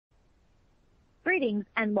Greetings,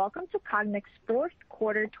 and welcome to Cognex fourth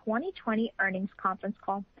quarter 2020 earnings conference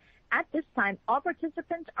call. At this time, all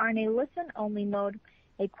participants are in a listen-only mode.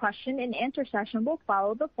 A question-and-answer session will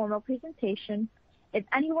follow the formal presentation. If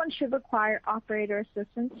anyone should require operator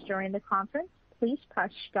assistance during the conference, please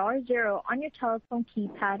press star zero on your telephone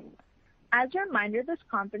keypad. As a reminder, this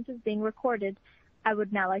conference is being recorded. I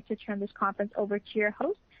would now like to turn this conference over to your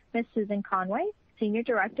host, Ms. Susan Conway, Senior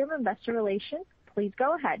Director of Investor Relations. Please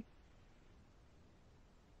go ahead.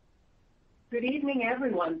 Good evening,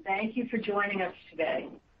 everyone. Thank you for joining us today.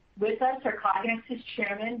 With us are Cognex's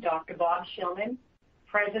Chairman, Dr. Bob Shillman,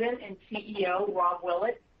 President and CEO, Rob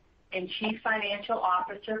Willett, and Chief Financial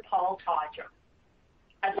Officer, Paul Todgham.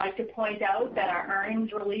 I'd like to point out that our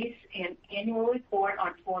earnings release and annual report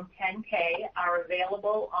on Form 10-K are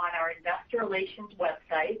available on our investor relations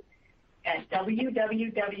website at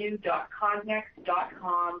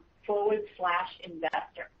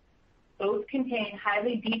www.cognex.com/investor. Both contain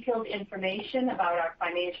highly detailed information about our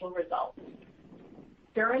financial results.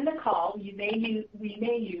 During the call, we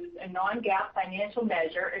may use a non-GAAP financial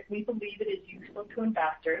measure if we believe it is useful to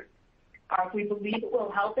investors, or if we believe it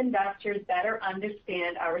will help investors better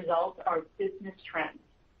understand our results or business trends.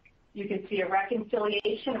 You can see a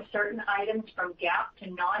reconciliation of certain items from GAAP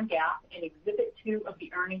to non-GAAP in Exhibit 2 of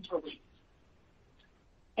the earnings release.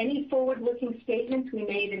 Any forward-looking statements we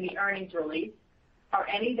made in the earnings release, or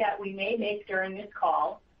any that we may make during this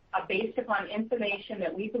call, are based upon information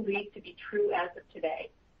that we believe to be true as of today.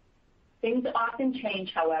 Things often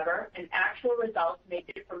change, however, and actual results may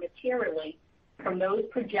differ materially from those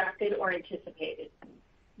projected or anticipated.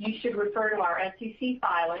 You should refer to our SEC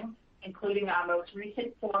filings, including our most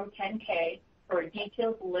recent Form 10-K, for a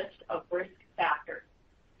detailed list of risk factors.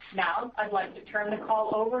 Now, I'd like to turn the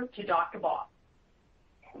call over to Dr. Bob.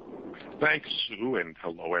 Thanks, Sue, and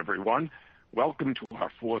hello, everyone. Welcome to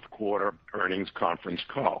our fourth quarter earnings conference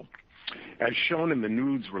call. As shown in the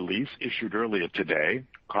news release issued earlier today,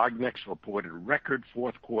 Cognex reported record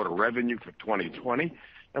fourth quarter revenue for 2020,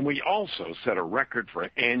 and we also set a record for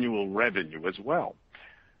annual revenue as well.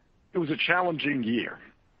 It was a challenging year,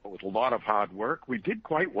 but with a lot of hard work, we did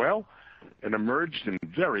quite well and emerged in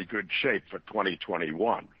very good shape for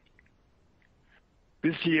 2021.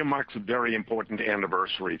 This year marks a very important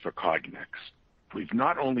anniversary for Cognex. We've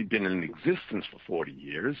not only been in existence for 40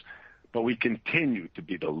 years, but we continue to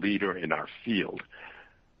be the leader in our field.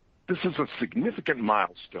 This is a significant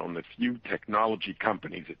milestone that few technology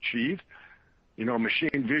companies achieve. You know,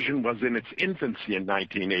 machine vision was in its infancy in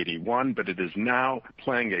 1981, but it is now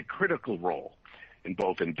playing a critical role in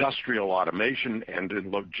both industrial automation and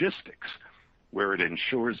in logistics, where it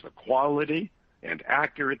ensures the quality and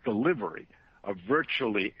accurate delivery of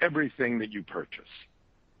virtually everything that you purchase.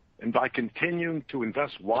 And by continuing to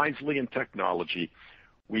invest wisely in technology,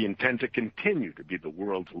 we intend to continue to be the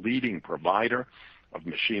world's leading provider of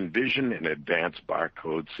machine vision and advanced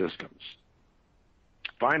barcode systems.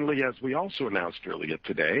 Finally, as we also announced earlier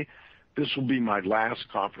today, this will be my last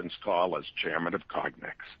conference call as chairman of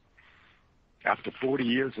Cognex. After 40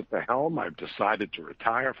 years at the helm, I've decided to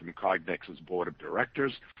retire from Cognex's board of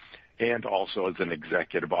directors and also as an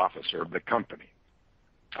executive officer of the company.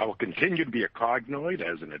 I will continue to be a cognoid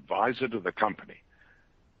as an advisor to the company.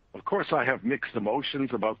 Of course, I have mixed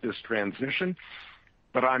emotions about this transition,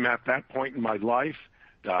 but I'm at that point in my life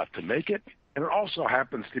to make it, and it also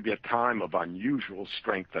happens to be a time of unusual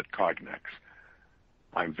strength at Cognex.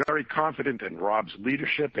 I'm very confident in Rob's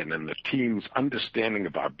leadership and in the team's understanding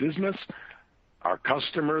of our business, our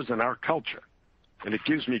customers, and our culture, and it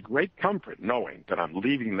gives me great comfort knowing that I'm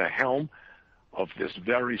leaving the helm of this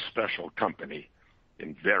very special company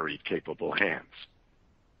in very capable hands.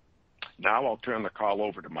 Now I'll turn the call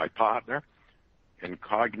over to my partner and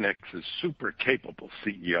Cognex's super capable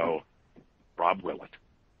CEO, Rob Willett.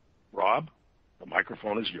 Rob, the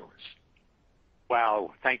microphone is yours.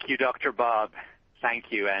 Wow. Thank you, Dr. Bob. Thank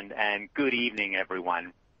you, and good evening,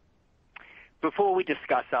 everyone. Before we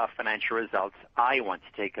discuss our financial results, I want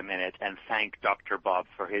to take a minute and thank Dr. Bob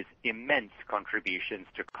for his immense contributions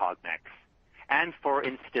to Cognex and for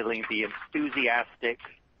instilling the enthusiastic,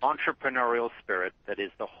 entrepreneurial spirit that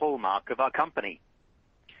is the hallmark of our company.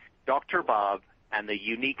 Dr. Bob and the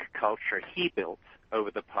unique culture he built over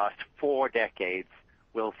the past 4 decades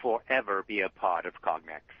will forever be a part of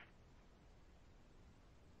Cognex.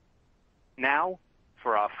 Now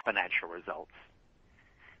for our financial results.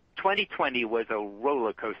 2020 was a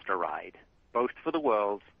roller coaster ride, both for the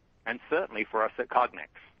world and certainly for us at Cognex.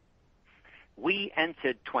 We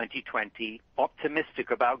entered 2020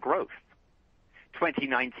 optimistic about growth.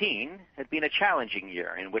 2019 had been a challenging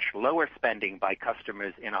year in which lower spending by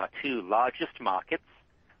customers in our 2 largest markets,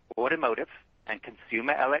 automotive and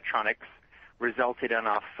consumer electronics resulted in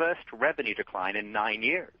our first revenue decline in 9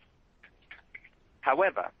 years.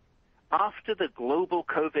 However, after the global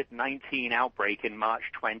COVID-19 outbreak in March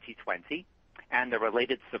 2020 and the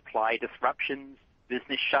related supply disruptions,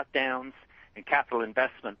 business shutdowns, and capital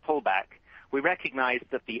investment pullback, we recognized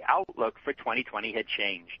that the outlook for 2020 had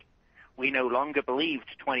changed. We no longer believed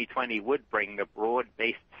 2020 would bring the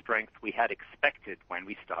broad-based strength we had expected when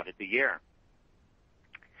we started the year.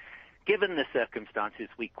 Given the circumstances,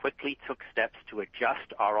 we quickly took steps to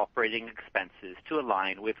adjust our operating expenses to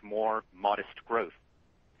align with more modest growth.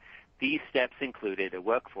 These steps included a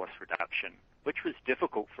workforce reduction, which was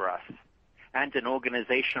difficult for us, and an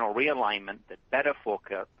organizational realignment that better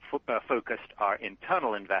focused our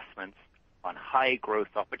internal investments on high growth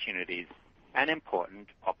opportunities and important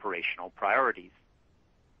operational priorities.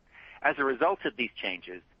 As a result of these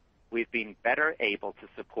changes, we've been better able to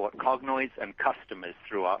support Cognoids and customers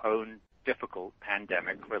through our own difficult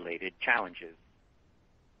pandemic-related challenges.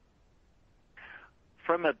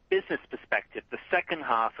 From a business perspective, the second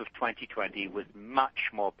half of 2020 was much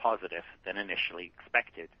more positive than initially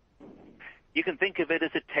expected. You can think of it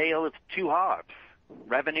as a tale of two halves.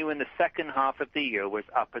 Revenue in the second half of the year was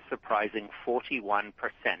up a surprising 41%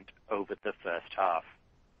 over the first half.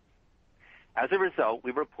 As a result,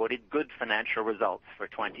 we reported good financial results for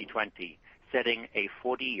 2020, setting a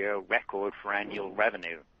 40-year record for annual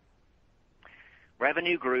revenue.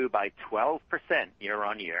 Revenue grew by 12% year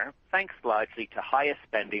on year, thanks largely to higher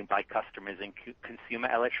spending by customers in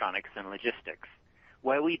consumer electronics and logistics,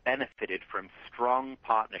 where we benefited from strong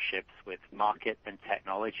partnerships with market and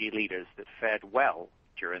technology leaders that fared well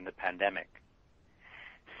during the pandemic.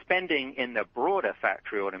 Spending in the broader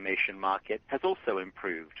factory automation market has also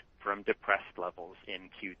improved from depressed levels in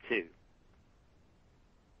Q2.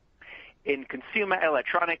 In consumer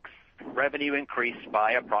electronics, revenue increased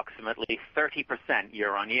by approximately 30%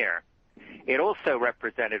 year on year. It also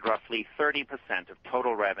represented roughly 30% of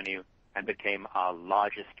total revenue and became our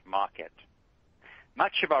largest market.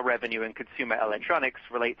 Much of our revenue in consumer electronics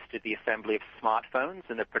relates to the assembly of smartphones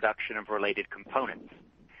and the production of related components.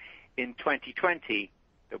 In 2020,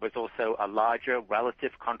 there was also a larger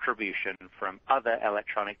relative contribution from other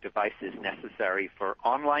electronic devices necessary for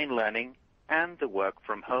online learning and the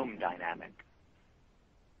work-from-home dynamic.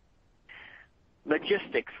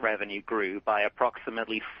 Logistics revenue grew by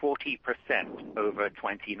approximately 40% over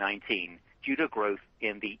 2019 due to growth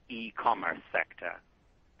in the e-commerce sector.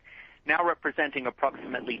 Now representing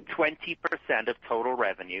approximately 20% of total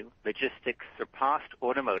revenue, logistics surpassed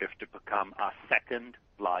automotive to become our second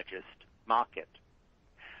largest market.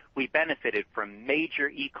 We benefited from major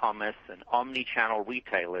e-commerce and omni-channel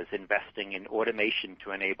retailers investing in automation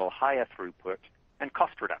to enable higher throughput and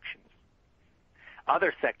cost reductions.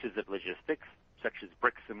 Other sectors of logistics, such as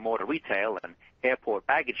bricks and mortar retail and airport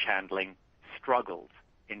baggage handling, struggled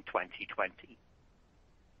in 2020.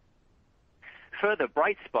 Further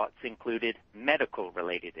bright spots included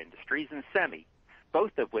medical-related industries and semi,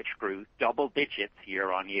 both of which grew double digits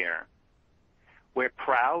year on year. We're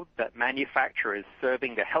proud that manufacturers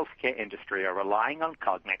serving the healthcare industry are relying on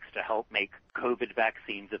Cognex to help make COVID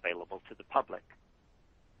vaccines available to the public.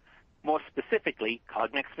 More specifically,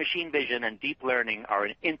 Cognex machine vision and deep learning are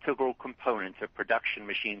an integral component of production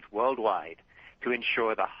machines worldwide to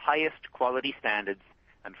ensure the highest quality standards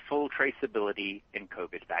and full traceability in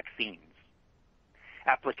COVID vaccines.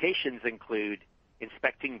 Applications include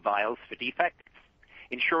inspecting vials for defects,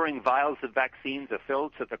 ensuring vials of vaccines are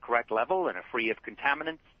filled to the correct level and are free of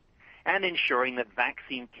contaminants, and ensuring that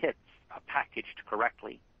vaccine kits are packaged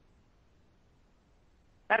correctly.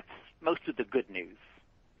 That's most of the good news.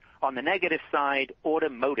 On the negative side,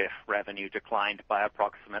 automotive revenue declined by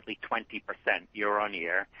approximately 20% year on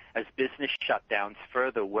year as business shutdowns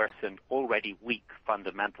further worsened already weak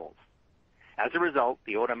fundamentals. As a result,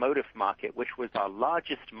 the automotive market, which was our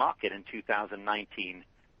largest market in 2019,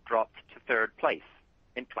 dropped to third place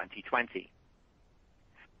in 2020.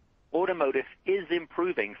 Automotive is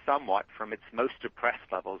improving somewhat from its most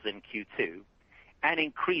depressed levels in Q2 and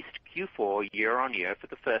increased Q4 year on year for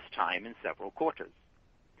the first time in several quarters.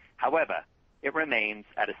 However, it remains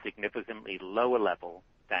at a significantly lower level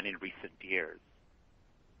than in recent years.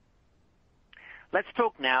 Let's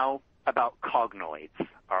talk now about Cognoids,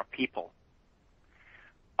 our people.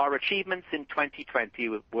 Our achievements in 2020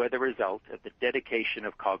 were the result of the dedication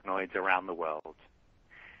of Cognoids around the world.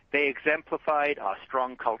 They exemplified our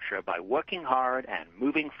strong culture by working hard and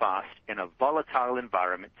moving fast in a volatile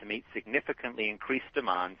environment to meet significantly increased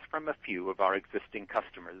demands from a few of our existing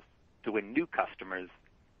customers, to win new customers,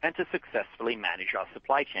 and to successfully manage our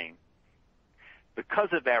supply chain. Because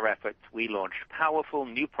of their efforts, we launched powerful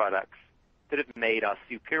new products that have made our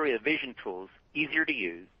superior vision tools easier to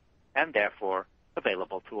use and therefore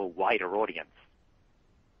available to a wider audience.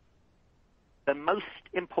 The most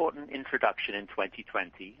important introduction in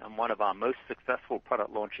 2020 and one of our most successful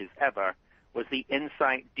product launches ever was the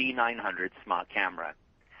Insight D900 smart camera.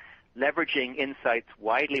 Leveraging Insight's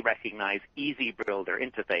widely recognized Easy Builder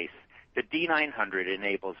interface, the D900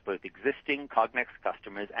 enables both existing Cognex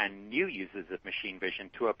customers and new users of machine vision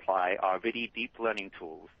to apply our video deep learning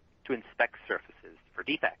tools to inspect surfaces for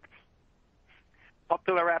defects.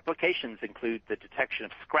 Popular applications include the detection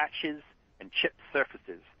of scratches and chipped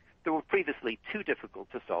surfaces that were previously too difficult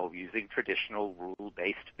to solve using traditional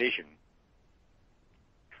rule-based vision.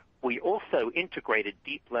 We also integrated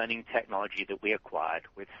deep learning technology that we acquired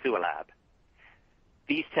with SUALAB.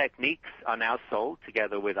 These techniques are now sold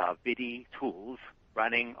together with our ViDi tools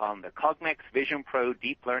running on the Cognex Vision Pro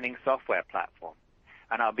deep learning software platform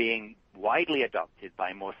and are being widely adopted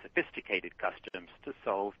by more sophisticated customers to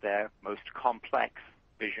solve their most complex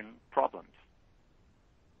vision problems.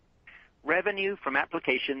 Revenue from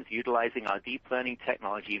applications utilizing our deep learning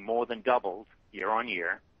technology more than doubled year on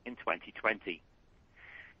year in 2020.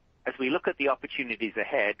 As we look at the opportunities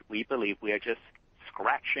ahead, we believe we are just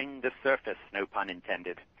scratching the surface, no pun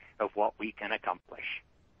intended, of what we can accomplish.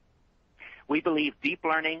 We believe deep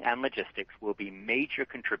learning and logistics will be major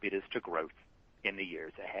contributors to growth in the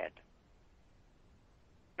years ahead.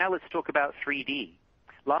 Now let's talk about 3D.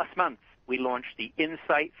 Last month, we launched the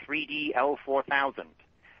Insight 3D L4000,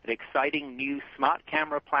 an exciting new smart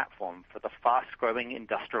camera platform for the fast-growing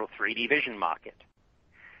industrial 3D vision market.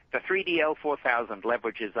 The 3D L4000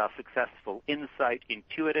 leverages our successful Insight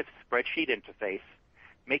intuitive spreadsheet interface,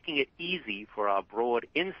 making it easy for our broad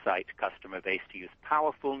Insight customer base to use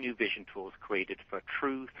powerful new vision tools created for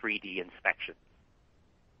true 3D inspection.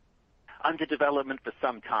 Under development for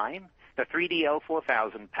some time, the 3D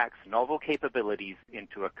L4000 packs novel capabilities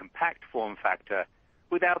into a compact form factor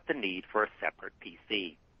without the need for a separate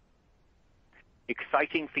PC.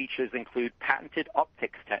 Exciting features include patented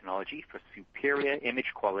optics technology for superior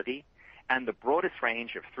image quality and the broadest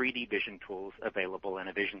range of 3D vision tools available in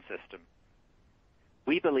a vision system.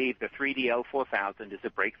 We believe the 3D L4000 is a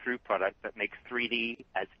breakthrough product that makes 3D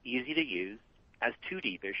as easy to use as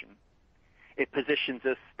 2D vision. It positions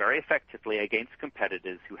us very effectively against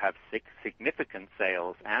competitors who have significant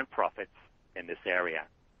sales and profits in this area.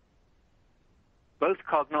 Both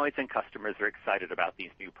Cognoids and customers are excited about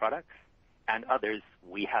these new products and others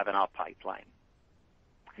we have in our pipeline.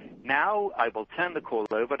 Now I will turn the call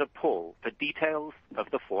over to Paul for details of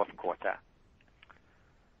the fourth quarter.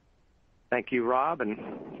 Thank you, Rob,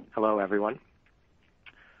 and hello, everyone.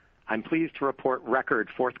 I'm pleased to report record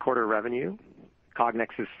fourth quarter revenue,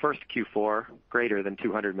 Cognex's first Q4 greater than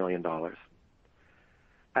 $200 million.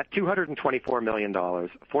 At $224 million,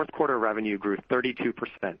 fourth quarter revenue grew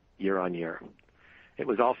 32% year on year. It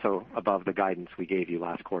was also above the guidance we gave you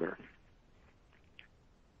last quarter.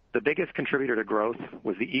 The biggest contributor to growth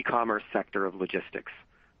was the e-commerce sector of logistics,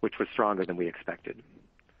 which was stronger than we expected.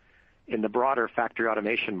 In the broader factory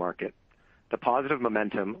automation market, the positive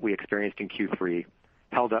momentum we experienced in Q3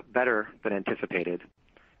 held up better than anticipated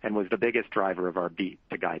and was the biggest driver of our beat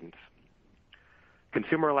to guidance.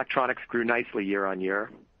 Consumer electronics grew nicely year on year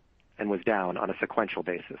and was down on a sequential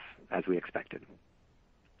basis, as we expected.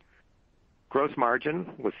 Gross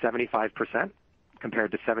margin was 75%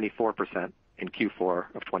 compared to 74% in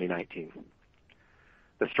Q4 of 2019.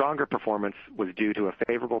 The stronger performance was due to a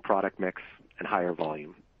favorable product mix and higher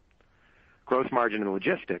volume. Gross margin in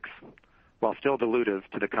logistics, while still dilutive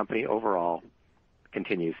to the company overall,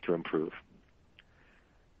 continues to improve.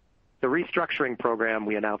 The restructuring program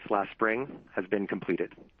we announced last spring has been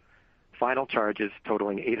completed. Final charges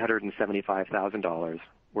totaling $875,000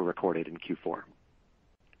 were recorded in Q4.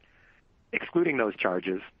 Excluding those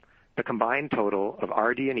charges, the combined total of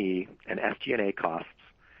RD&E and SG&A costs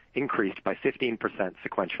increased by 15%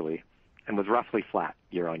 sequentially and was roughly flat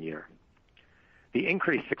year on year. The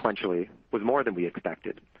increase sequentially was more than we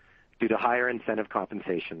expected due to higher incentive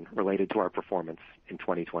compensation related to our performance in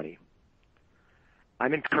 2020.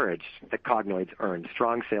 I'm encouraged that Cognoids earned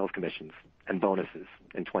strong sales commissions and bonuses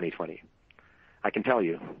in 2020. I can tell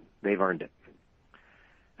you, they've earned it.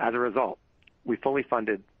 As a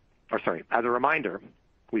reminder,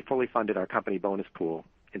 we fully funded our company bonus pool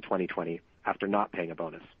in 2020 after not paying a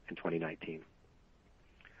bonus in 2019.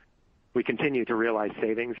 We continue to realize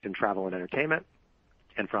savings in travel and entertainment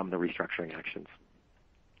and from the restructuring actions.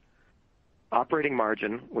 Operating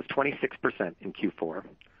margin was 26% in Q4,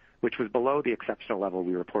 which was below the exceptional level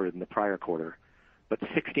we reported in the prior quarter, but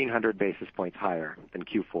 1,600 basis points higher than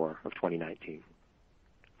Q4 of 2019.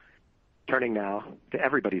 Turning now to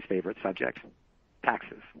everybody's favorite subject,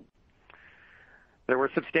 taxes. There were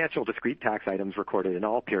substantial discrete tax items recorded in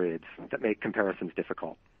all periods that make comparisons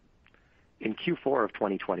difficult. In Q4 of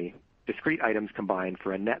 2020, discrete items combined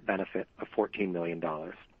for a net benefit of $14 million.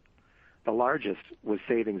 The largest was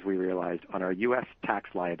savings we realized on our U.S.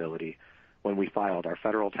 tax liability when we filed our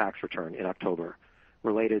federal tax return in October,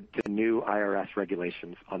 related to new IRS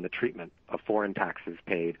regulations on the treatment of foreign taxes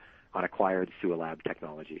paid on acquired Sualab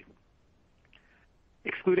technology.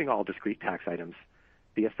 Excluding all discrete tax items,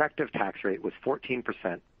 the effective tax rate was 14%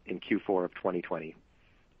 in Q4 of 2020,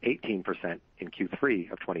 18% in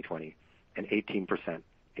Q3 of 2020, and 18%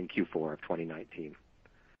 in Q4 of 2019.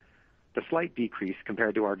 The slight decrease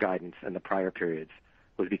compared to our guidance in the prior periods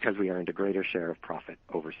was because we earned a greater share of profit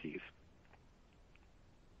overseas.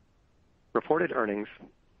 Reported earnings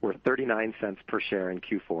were 39 cents per share in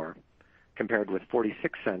Q4, compared with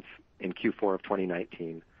 46 cents in Q4 of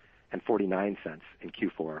 2019 and 49 cents in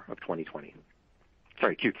Q3 of 2020.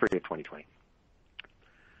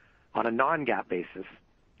 On a non-GAAP basis,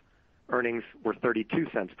 earnings were 32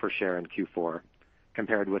 cents per share in Q4,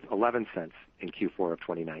 compared with 11 cents in Q4 of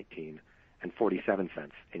 2019 and 47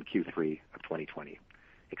 cents in Q3 of 2020,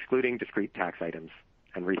 excluding discrete tax items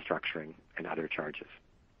and restructuring and other charges.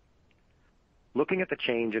 Looking at the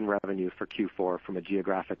change in revenue for Q4 from a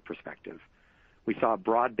geographic perspective, we saw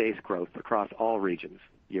broad-based growth across all regions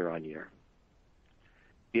year on year.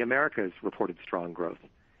 The Americas reported strong growth,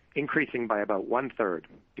 increasing by about 1/3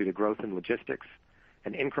 due to growth in logistics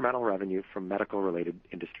and incremental revenue from medical-related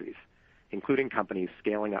industries, including companies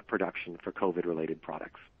scaling up production for COVID-related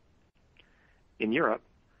products. In Europe,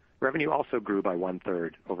 revenue also grew by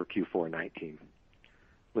 1/3 over Q4 19.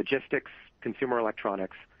 Logistics, consumer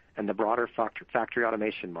electronics, and the broader factory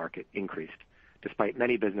automation market increased, despite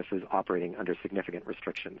many businesses operating under significant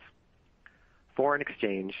restrictions. Foreign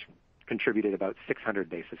exchange contributed about 600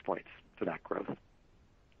 basis points to that growth.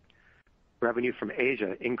 Revenue from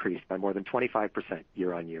Asia increased by more than 25%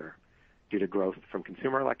 year on year due to growth from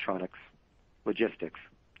consumer electronics, logistics,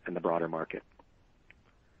 and the broader market.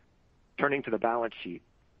 Turning to the balance sheet,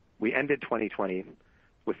 we ended 2020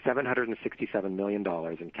 with $767 million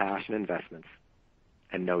in cash and investments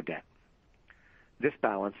and no debt. This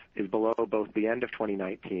balance is below both the end of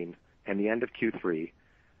 2019 and the end of Q3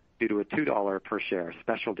 due to a $2 per share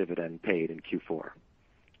special dividend paid in Q4,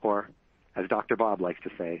 or, as Dr. Bob likes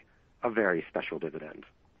to say, a very special dividend.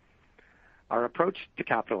 Our approach to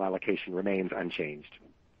capital allocation remains unchanged.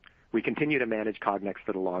 We continue to manage Cognex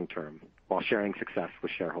for the long term while sharing success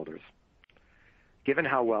with shareholders. Given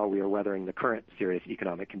how well we are weathering the current serious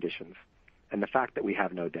economic conditions and the fact that we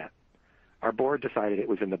have no debt, our board decided it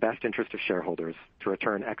was in the best interest of shareholders to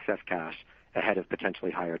return excess cash ahead of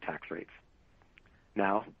potentially higher tax rates.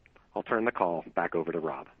 Now, I'll turn the call back over to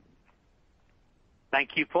Rob.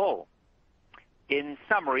 Thank you, Paul. In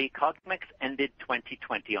summary, Cognex ended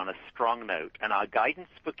 2020 on a strong note, and our guidance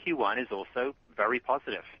for Q1 is also very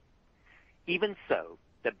positive. Even so,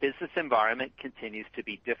 the business environment continues to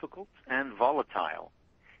be difficult and volatile.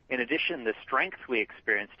 In addition, the strength we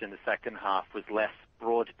experienced in the second half was less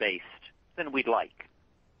broad-based than we'd like.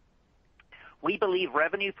 We believe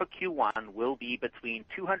revenue for Q1 will be between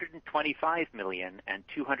 $225 million and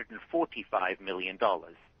 $245 million,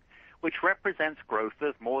 which represents growth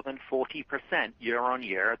of more than 40% year on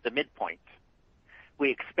year at the midpoint.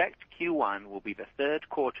 We expect Q1 will be the third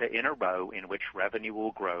quarter in a row in which revenue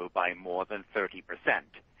will grow by more than 30%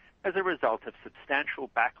 as a result of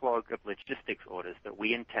substantial backlog of logistics orders that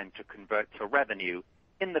we intend to convert to revenue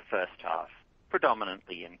in the first half,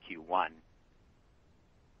 predominantly in Q1.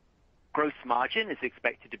 Gross margin is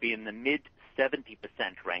expected to be in the mid-70%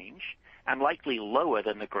 range and likely lower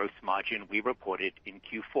than the gross margin we reported in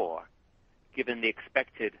Q4, given the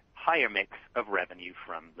expected higher mix of revenue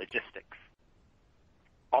from logistics.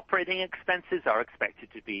 Operating expenses are expected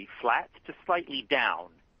to be flat to slightly down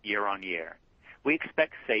year on year. We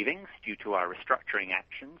expect savings due to our restructuring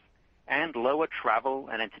actions and lower travel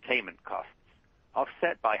and entertainment costs,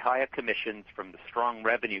 offset by higher commissions from the strong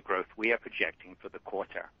revenue growth we are projecting for the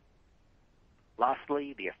quarter.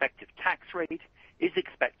 Lastly, the effective tax rate is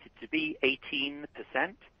expected to be 18%,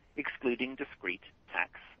 excluding discrete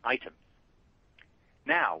tax items.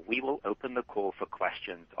 Now, we will open the call for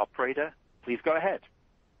questions. Operator, please go ahead.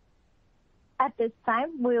 At this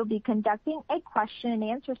time, we will be conducting a question and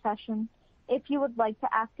answer session. If you would like to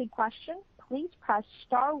ask a question, please press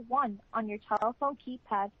 *1 on your telephone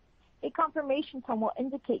keypad. A confirmation tone will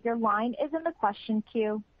indicate your line is in the question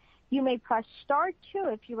queue. You may press *2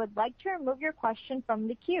 if you would like to remove your question from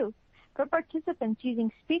the queue. For participants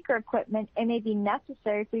using speaker equipment, it may be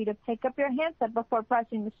necessary for you to pick up your handset before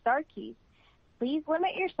pressing the star keys. Please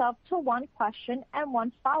limit yourself to one question and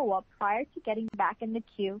one follow-up prior to getting back in the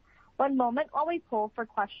queue. One moment while we poll for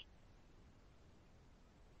questions.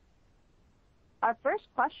 Our first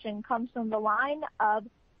question comes from the line of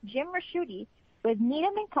Jim Ricchiuti with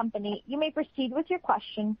Needham & Company. You may proceed with your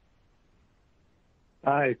question.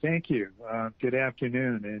 Hi, thank you. Good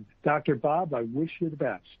afternoon. And Dr. Bob, I wish you the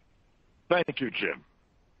best. Thank you, Jim.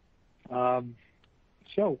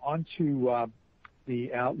 So on to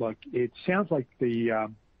the outlook. It sounds like the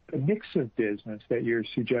mix of business that you're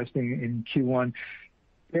suggesting in Q1,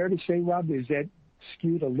 fair to say, Rob, is that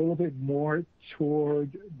skewed a little bit more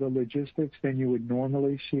toward the logistics than you would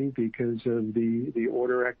normally see because of the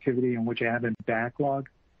order activity and what you have in backlog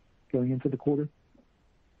going into the quarter?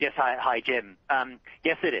 Yes, hi, Jim.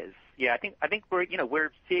 Yes, it is. Yeah, I think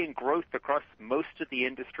we're seeing growth across most of the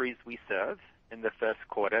industries we serve in the first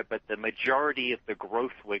quarter, but the majority of the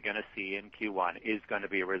growth we're going to see in Q1 is going to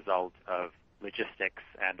be a result of logistics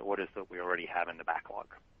and orders that we already have in the backlog.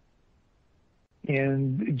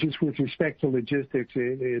 And just with respect to logistics,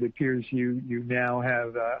 it appears you now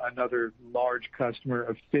have another large customer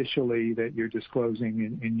officially that you're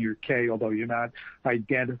disclosing in your K, although you're not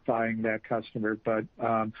identifying that customer, but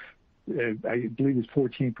I believe it's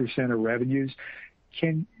 14% of revenues.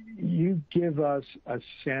 Can you give us a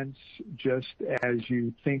sense, just as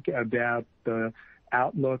you think about the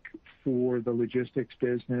outlook for the logistics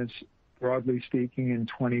business, broadly speaking, in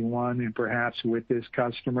 21, and perhaps with this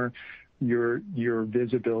customer, your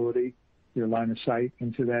visibility, your line of sight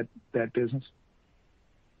into that business?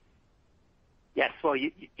 Yes, well,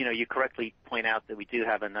 you correctly point out that we do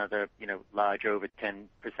have another large over 10%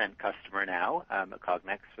 customer now at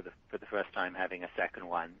Cognex for the first time having a second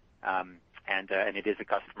one, and it is a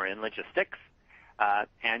customer in logistics.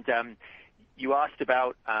 And you asked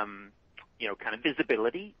about kind of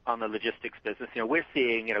visibility on the logistics business. We're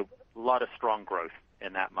seeing a lot of strong growth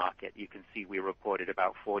in that market. You can see we reported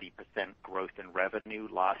about 40% growth in revenue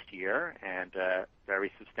last year and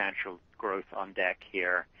very substantial growth on deck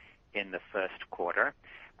here in the first quarter.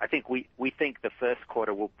 I think we think the first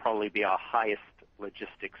quarter will probably be our highest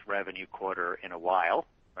logistics revenue quarter in a while,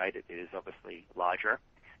 right? It is obviously larger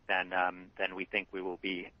than we think we will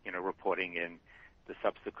be reporting in the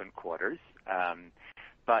subsequent quarters.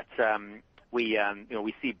 But we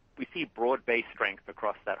see broad-based strength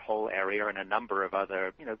across that whole area and a number of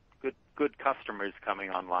other good customers coming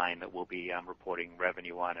online that will be reporting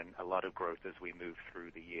revenue on, and a lot of growth as we move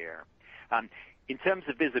through the year. In terms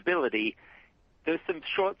of visibility, there's some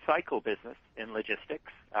short cycle business in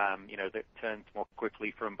logistics, that turns more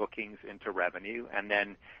quickly from bookings into revenue, and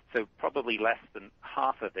then so probably less than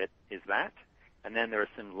half of it is that, and then there are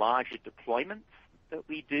some larger deployments that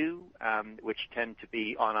we do, which tend to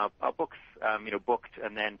be on our books, booked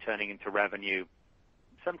and then turning into revenue,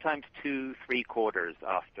 sometimes 2-3 quarters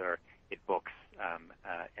after it books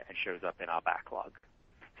and shows up in our backlog.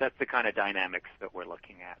 So that's the kind of dynamics that we're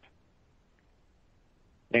looking at.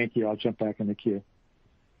 Thank you. I'll jump back in the queue.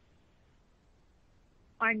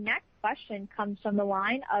 Our next question comes from the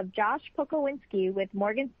line of Josh Pokrzywinski with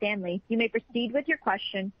Morgan Stanley. You may proceed with your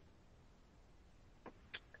question.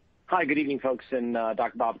 Hi, good evening, folks, and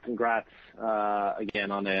Dr. Bob, congrats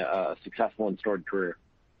again on a successful and storied career.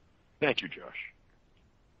 Thank you, Josh.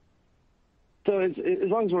 So as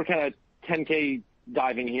long as we're kind of 10K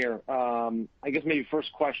diving here, I guess maybe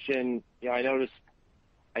first question, I noticed,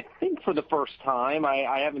 I think for the first time,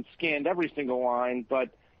 I haven't scanned every single line, but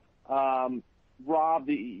Rob,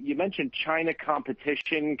 you mentioned China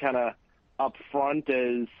competition kind of up front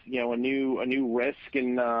as a new risk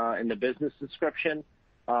in the business description.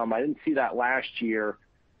 I didn't see that last year.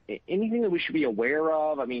 Anything that we should be aware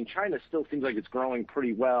of? I mean, China still seems like it's growing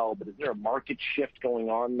pretty well, but is there a market shift going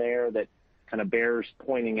on there that kind of bears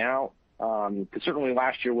pointing out? Because certainly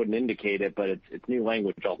last year wouldn't indicate it, but it's new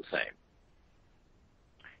language all the same.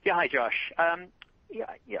 Yeah, hi, Josh.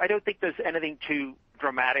 I don't think there's anything too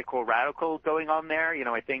dramatic or radical going on there.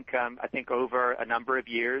 I think over a number of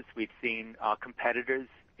years we've seen our competitors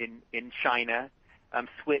in China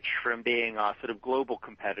switch from being our sort of global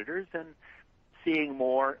competitors and seeing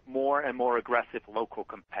more and more aggressive local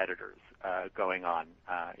competitors going on,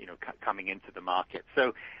 coming into the market.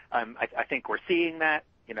 So I think we're seeing that,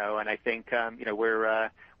 and I think we're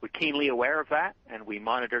keenly aware of that, and we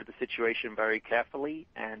monitor the situation very carefully.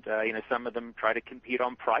 And some of them try to compete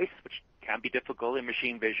on price, which can be difficult in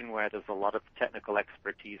machine vision where there's a lot of technical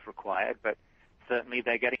expertise required, but certainly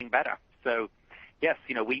they're getting better. So yes,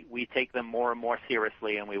 we take them more and more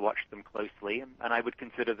seriously, and we watch them closely, and I would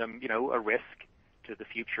consider them, a risk to the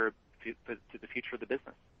future the future of the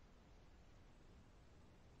business.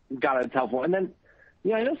 Got it. It's helpful. And then,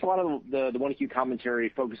 I noticed a lot of the 1Q commentary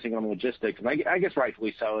focusing on logistics, and I guess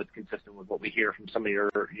rightfully so. It's consistent with what we hear from some of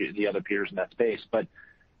the other peers in that space. But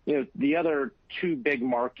the other two big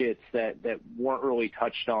markets that weren't really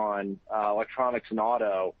touched on, electronics and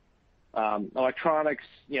auto. Electronics,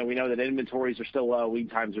 we know that inventories are still low, lead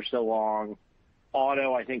times are still long.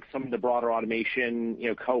 Auto, I think some of the broader automation,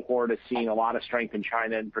 cohort has seen a lot of strength in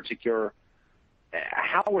China in particular.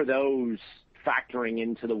 How are those factoring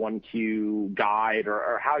into the 1Q guide,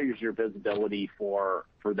 or how is your visibility for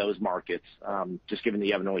those markets, just given that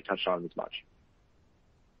you haven't really touched on them as much?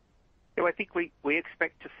 I think we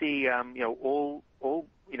expect to see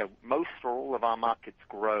most or all of our markets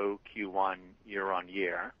grow Q1 year on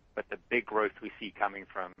year, but the big growth we see coming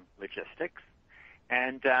from logistics.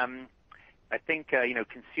 And I think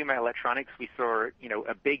consumer electronics, we saw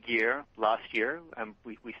a big year last year, and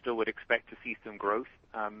we still would expect to see some growth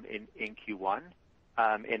in Q1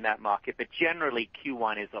 in that market. But generally,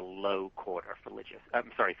 Q1 is a low quarter for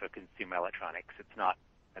for consumer electronics. It's not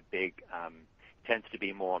a big. Tends to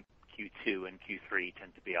be more Q2 and Q3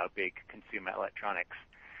 tend to be our big consumer electronics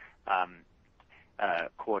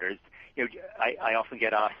quarters. I often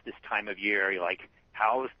get asked this time of year, like,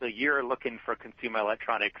 how's the year looking for consumer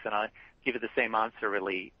electronics? And I give it the same answer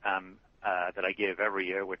really that I give every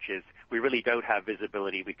year, which is we really don't have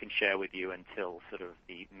visibility we can share with you until sort of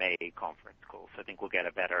the May conference call. So I think we'll get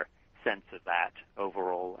a better sense of that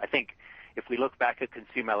overall. I think if we look back at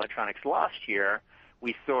consumer electronics last year,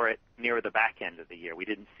 we saw it near the back end of the year. We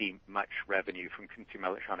didn't see much revenue from consumer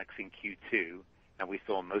electronics in Q2, and we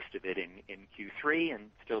saw most of it in Q3 and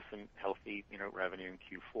still some healthy revenue in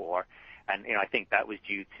Q4. And I think that was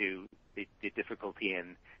due to the difficulty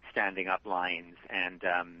in standing up lines and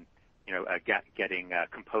getting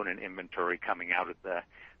component inventory coming out of the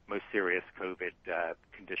most serious COVID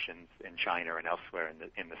conditions in China and elsewhere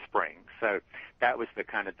in the spring. So that was the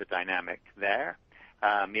kind of the dynamic there.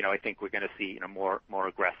 I think we're going to see more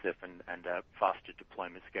aggressive and faster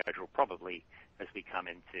deployment schedule probably as we come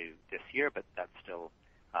into this year, but that's still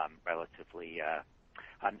relatively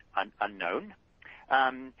unknown.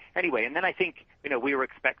 Anyway, and then I think we were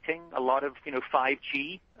expecting a lot of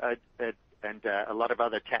 5G and a lot of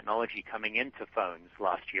other technology coming into phones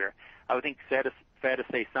last year. I would think fair to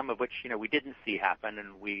say some of which we didn't see happen,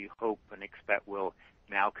 and we hope and expect will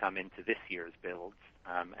now come into this year's builds,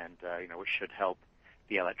 which should help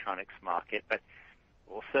the electronics market. But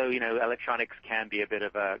also, electronics can be a bit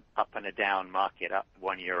of a up and a down market. Up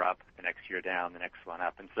one year up, the next year down, the next one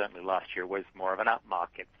up, and certainly last year was more of an up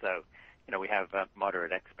market. So we have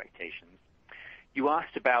moderate expectations. You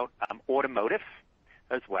asked about automotive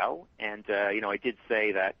as well, and I did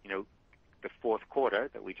say that the fourth quarter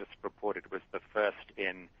that we just reported was the first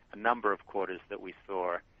in a number of quarters that we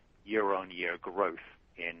saw year-on-year growth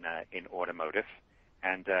in automotive,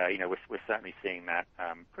 and we're certainly seeing that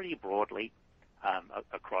pretty broadly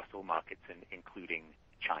across all markets, including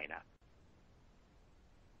China.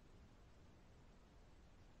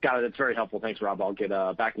 Got it. That's very helpful. Thanks, Rob. I'll get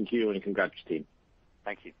back in queue, and congrats, team.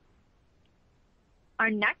 Thank you. Our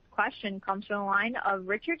next question comes from the line of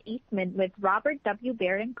Richard Eastman with Robert W.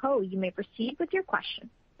 Baird & Co. You may proceed with your question.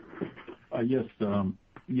 Yes.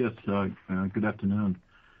 Good afternoon.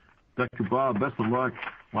 Dr. Bob, best of luck.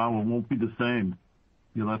 Wow, it won't be the same.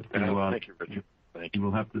 You'll have to. Thank you, Richard. Thank you. You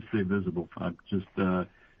will have to stay visible. I've just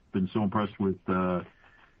been so impressed with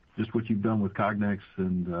just what you've done with Cognex,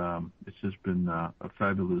 and it's just been a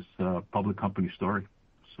fabulous public company story.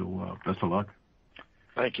 So best of luck.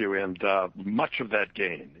 Thank you. And much of that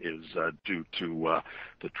gain is due to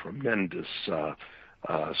the tremendous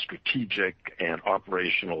strategic and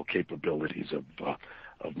operational capabilities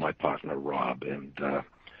of my partner, Rob, and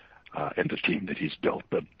the team that he's built.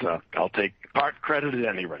 But I'll take part credit at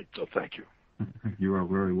any rate, so thank you. You are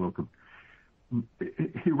very welcome.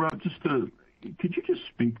 Hey, Rob, could you just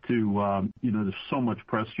speak to, there's so much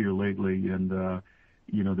press here lately, and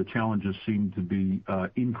the challenges seem to be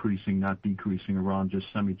increasing, not decreasing, around just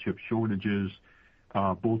semi-chip shortages,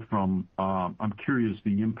 both from, I'm curious,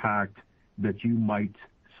 the impact that you might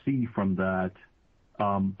see from that,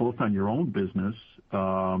 both on your own business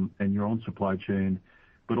and your own supply chain,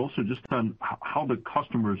 but also just on how the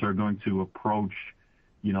customers are going to approach,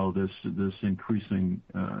 this increasing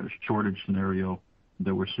shortage scenario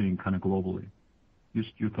that we're seeing kind of globally. Just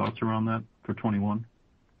your thoughts around that for 21?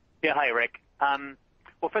 Yeah, hi, Rick.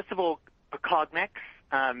 Well, first of all, for Cognex,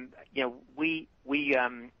 we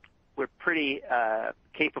pretty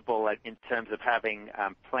capable in terms of having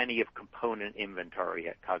plenty of component inventory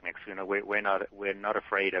at Cognex. We're not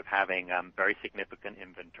afraid of having very significant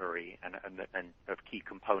inventory and of key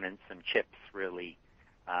components and chips really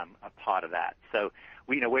a part of that. So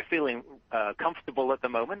we're feeling comfortable at the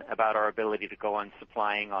moment about our ability to go on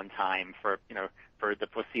supplying on time for the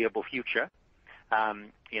foreseeable future.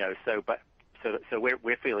 So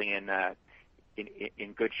we're feeling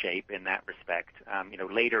in good shape in that respect.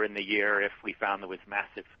 Later in the year, if we found there was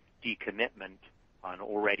massive decommitment on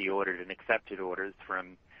already ordered and accepted orders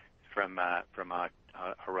from our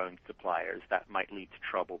own suppliers, that might lead to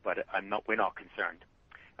trouble. But we're not concerned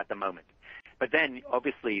at the moment. But then,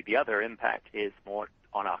 obviously, the other impact is more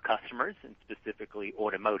on our customers, and specifically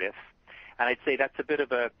automotive. And I'd say that's a bit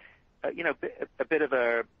of a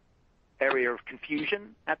area of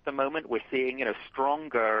confusion at the moment. We're seeing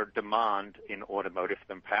stronger demand in automotive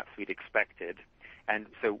than perhaps we'd expected, and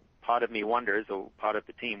so part of me wonders, or part of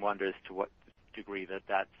the team wonders, to what degree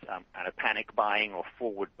that's kind of panic buying or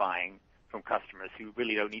forward buying from customers who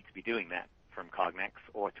really don't need to be doing that from Cognex,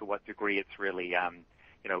 or to what degree it's really an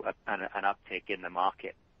uptick in the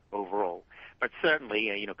market overall. But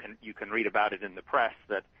certainly, you can read about it in the press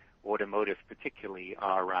that automotive, particularly,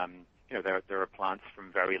 are there are plants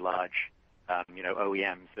from very large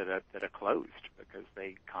OEMs that are closed because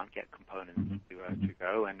they can't get components to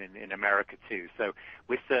go, and in America too. So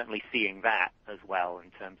we're certainly seeing that as well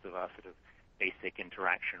in terms of our sort of basic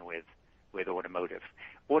interaction with automotive.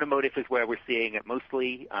 Automotive is where we're seeing it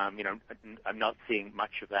mostly. I'm not seeing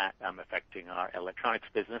much of that affecting our electronics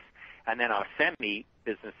business. And then our semi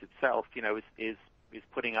business itself, is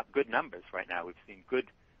putting up good numbers right now. We've seen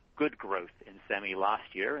good growth in semi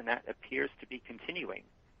last year, and that appears to be continuing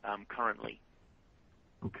currently.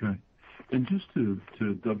 Okay. And just to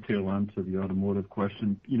dovetail onto the automotive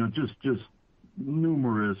question, just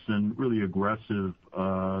numerous and really aggressive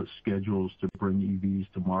schedules to bring EVs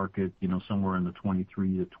to market, somewhere in the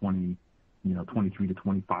 23 to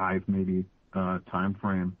 25 maybe time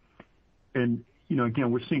frame. And,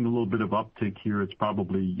 again, we're seeing a little bit of uptick here. It's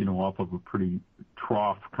probably, off of a pretty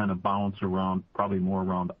trough kind of bounce around, probably more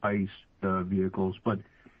around ICE vehicles. But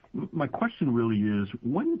my question really is,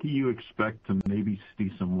 when do you expect to maybe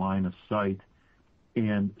see some line of sight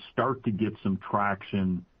and start to get some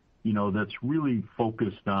traction, that's really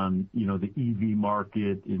focused on, the EV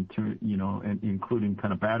market, and including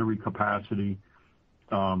kind of battery capacity?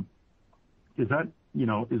 Is that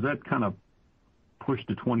kind of pushed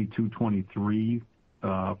to 22, 23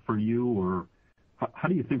 for you, or how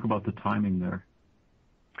do you think about the timing there?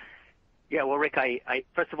 Yeah, well, Rick, I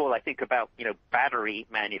first of all, I think about, battery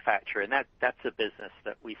manufacture, and that's a business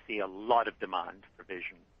that we see a lot of demand for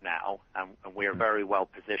vision now, and we're very well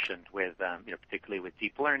positioned with, particularly with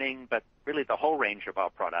deep learning, but really the whole range of our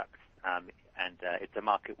products. And it's a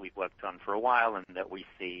market we've worked on for a while, and that we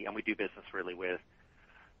see, and we do business really with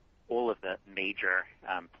all of the major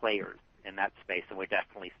players in that space, and we're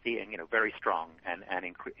definitely seeing, very strong and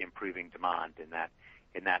improving demand in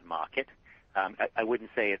that market. I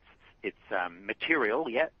wouldn't say it's material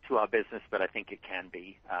yet to our business, but I think it can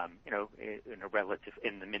be,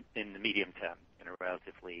 in the medium term, in a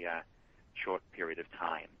relatively short period of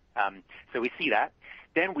time. So we see that.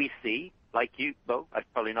 Then we see, like you, well,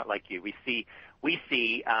 probably not like you. We see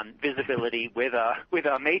visibility with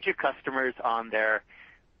our major customers on their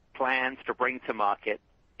plans to bring to market,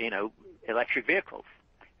 electric vehicles,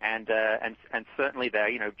 and certainly there,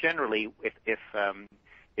 generally if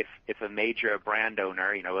a major brand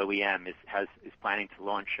owner, OEM is planning to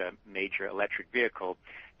launch a major electric vehicle,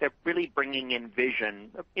 they're really bringing in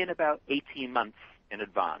vision in about 18 months in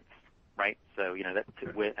advance, right? So,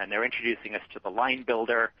 and they're introducing us to the line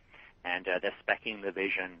builder, and they're speccing the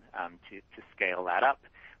vision to scale that up,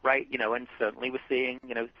 right? And certainly we're seeing,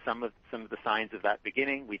 some of the signs of that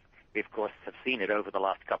beginning. We of course have seen it over the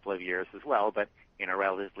last couple of years as well, but in a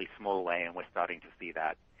relatively small way, and we're starting to see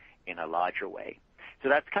that in a larger way. So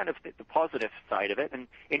that's kind of the positive side of it. And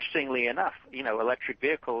interestingly enough, electric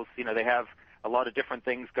vehicles, they have a lot of different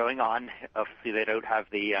things going on. Obviously, they don't have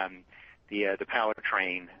the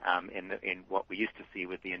powertrain in what we used to see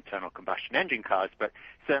with the internal combustion engine cars, but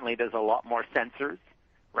certainly there's a lot more sensors,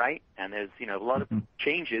 right? And there's a lot of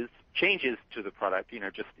changes to the product.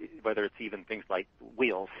 Just whether it's even things like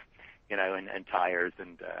wheels, and tires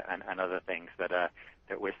and other things that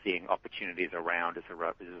we're seeing opportunities around as a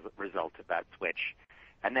result of that switch.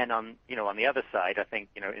 And then on the other side, I think,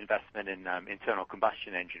 investment in internal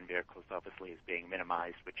combustion engine vehicles obviously is being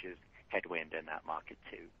minimized, which is headwind in that market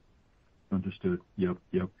too. Understood. Yep.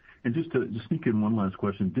 And just to sneak in one last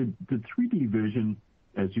question, did 3D vision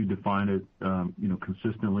as you define it,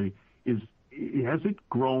 consistently, has it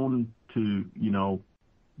grown to,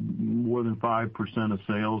 more than 5% of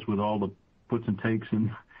sales with all the puts and takes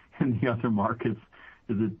in the other markets?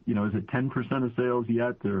 Is it 10% of sales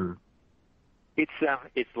yet, or?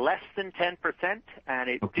 It's less than 10%, and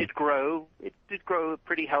it did grow. It did grow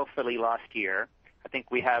pretty healthily last year. I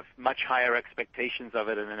think we have much higher expectations of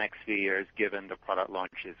it in the next few years, given the product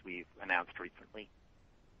launches we've announced recently.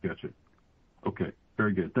 Gotcha. Okay,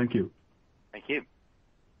 very good. Thank you. Thank you.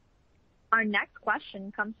 Our next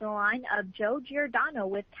question comes from the line of Joe Giordano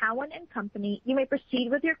with Cowen and Company. You may proceed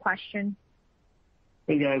with your question.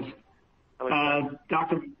 Hey, guys. Hello.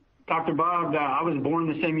 Dr. Bob, I was born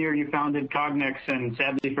the same year you founded Cognex, and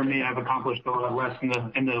sadly for me, I've accomplished a lot less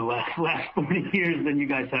in the last 40 years than you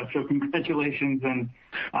guys have. So congratulations, and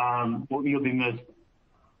you'll be missed.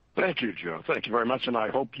 Thank you, Joe. Thank you very much, and I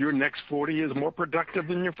hope your next 40 is more productive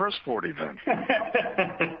than your first 40 then.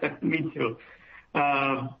 Me too.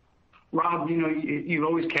 Rob, you've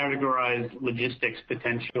always categorized logistics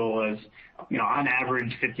potential as, on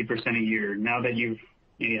average 50% a year. Now that you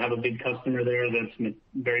have a big customer there that's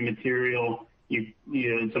very material,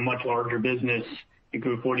 it's a much larger business. It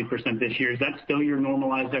grew 40% this year. Is that still your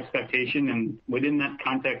normalized expectation? And within that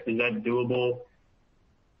context, is that doable?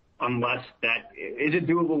 Is it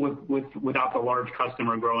doable without the large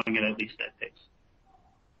customer growing at least that pace?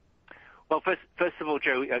 Well, first of all,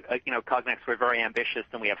 Joe, Cognex, we're very ambitious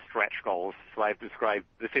and we have stretch goals. So I've described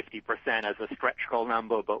the 50% as a stretch goal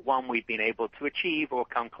number, but one we've been able to achieve or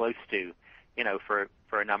come close to,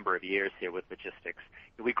 for a number of years here with logistics.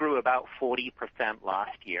 We grew about 40%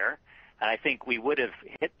 last year, and I think we would have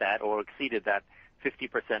hit that or exceeded that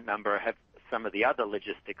 50% number have some of the other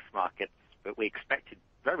logistics markets, but we expected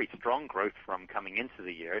very strong growth from coming into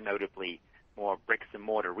the year, notably more bricks and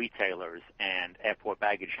mortar retailers and airport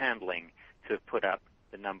baggage handling to put up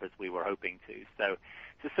the numbers we were hoping to. So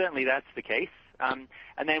certainly that's the case. And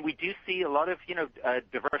then we do see a lot of,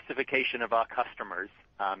 diversification of our customers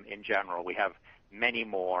in general. We have many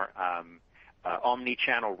more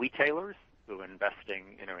omni-channel retailers who are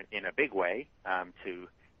investing in a big way to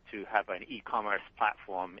have an e-commerce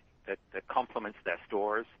platform that complements their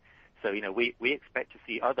stores. So, we expect to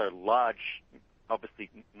see other large, obviously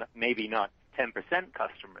maybe not 10%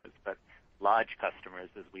 customers, but large customers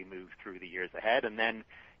as we move through the years ahead. And then,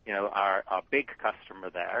 our big customer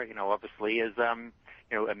there, obviously is,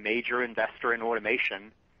 a major investor in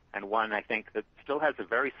automation, and one I think that still has a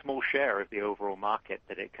very small share of the overall market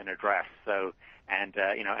that it can address. So, and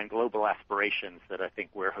global aspirations that I think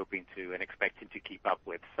we're hoping to and expecting to keep up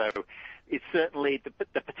with. So it's certainly,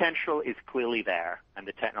 the potential is clearly there, and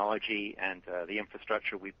the technology and the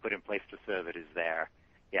infrastructure we've put in place to serve it is there.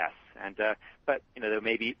 Yes. And, but, there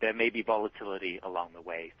may be volatility along the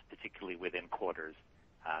way, particularly within quarters,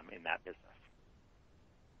 in that business.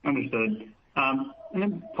 Understood. And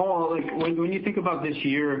then, Paul, when you think about this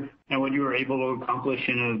year and what you were able to accomplish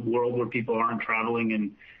in a world where people aren't traveling,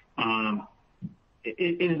 and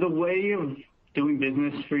is the way of doing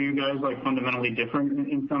business for you guys fundamentally different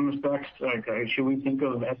in some respects? Should we think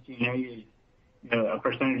of SG&A, a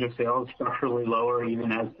percentage of sales structurally lower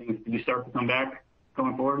even as things do start to come back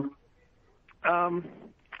going forward?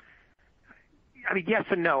 Yes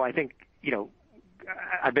and no. I think,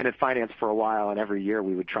 I've been in finance for a while, and every year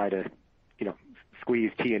we would try to,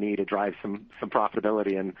 squeeze T&E to drive some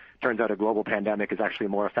profitability, and turns out a global pandemic is actually a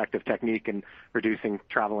more effective technique in reducing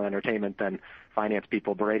travel and entertainment than finance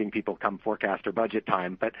people berating people come forecast or budget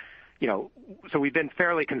time. But, so we've been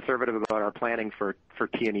fairly conservative about our planning for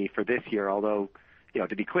T&E for this year, although,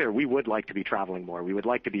 to be clear, we would like to be traveling more. We would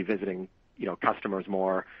like to be visiting, customers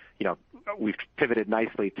more. We've pivoted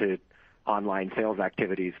nicely to online sales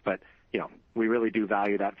activities, but we really do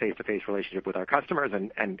value that face-to-face relationship with our customers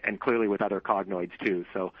and clearly with other Cognoids too.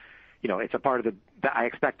 So, it's a part of I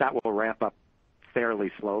expect that will ramp up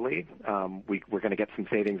fairly slowly. We're going to get some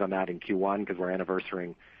savings on that in Q1 because we're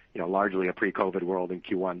anniversarying, largely a pre-COVID world in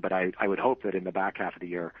Q1. But I would hope that in the back half of the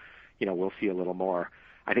year, we'll see a little more.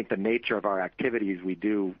 I think the nature of our activities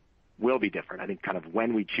will be different. I think kind of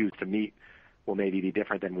when we choose to meet will maybe be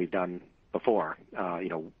different than we've done before.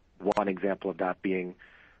 One example of that being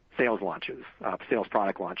sales launches, sales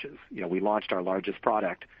product launches. We launched our largest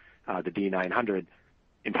product, the D900,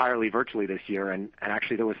 entirely virtually this year, and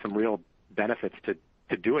actually there was some real benefits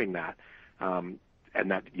to doing that, and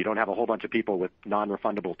that you don't have a whole bunch of people with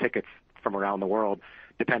non-refundable tickets from around the world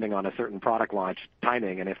depending on a certain product launch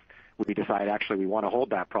timing. And if we decide actually we want to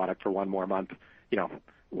hold that product for one more month,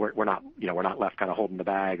 we're not left kind of holding the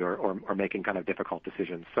bag or making kind of difficult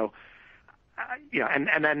decisions. So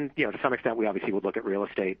And then, to some extent, we obviously would look at real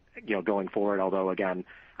estate, going forward. Although, again,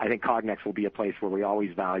 I think Cognex will be a place where we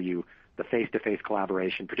always value the face-to-face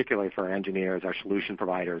collaboration, particularly for our engineers, our solution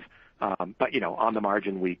providers. But, on the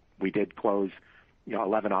margin, we did close,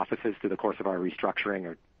 11 offices through the course of our restructuring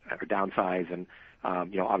or downsize, and,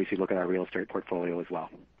 obviously look at our real estate portfolio as well.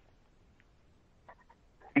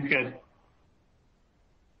 Thanks, guys.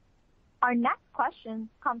 Our next question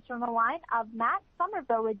comes from the line of Matt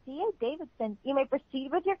Summerville with D.A. Davidson. You may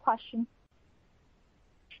proceed with your question.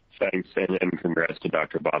 Thanks, and congrats to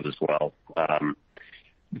Dr. Bob as well.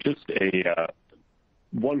 Just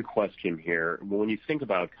one question here. When you think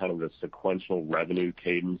about kind of the sequential revenue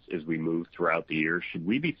cadence as we move throughout the year, should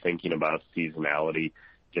we be thinking about seasonality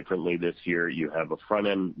differently this year? You have a front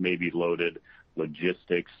end maybe loaded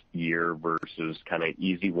logistics year versus kind of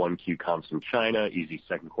easy 1Q comps in China, easy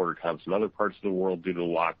second quarter comps in other parts of the world due to the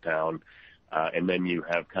lockdown, and then you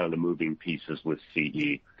have kind of the moving pieces with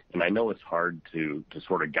CE. And I know it's hard to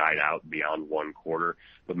sort of guide out beyond one quarter,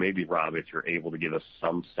 but maybe, Rob, if you're able to give us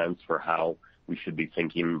some sense for how we should be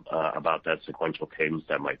thinking about that sequential cadence,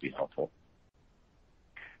 that might be helpful.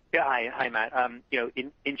 Yeah, hi, Matt.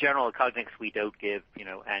 In general, at Cognex, we don't give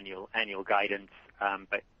annual guidance,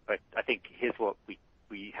 but I think here's what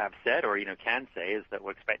we have said, or can say, is that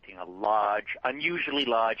we're expecting a unusually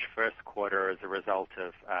large first quarter as a result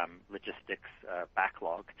of logistics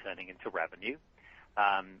backlog turning into revenue.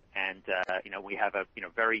 We have a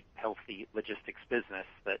very healthy logistics business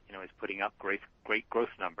that is putting up great growth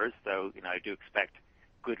numbers. So I do expect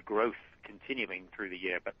good growth continuing through the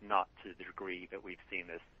year, but not to the degree that we've seen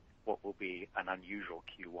this, what will be an unusual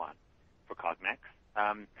Q1 for Cognex.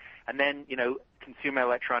 And then consumer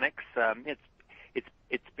electronics,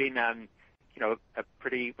 it's been a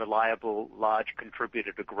pretty reliable large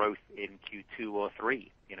contributor to growth in Q2 or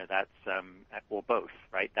 3. That's or both,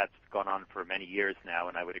 right? That's gone on for many years now,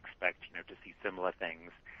 and I would expect to see similar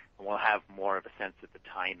things. And we'll have more of a sense of the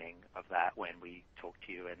timing of that when we talk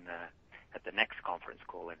to you at the next conference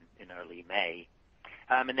call in early May.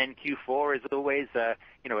 And then Q4 is always a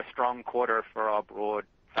strong quarter for our broad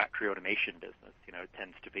factory automation business. It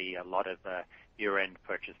tends to be a lot of year-end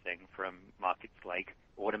purchasing from markets like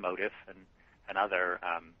automotive and other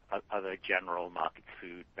general markets,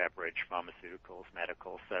 food, beverage, pharmaceuticals,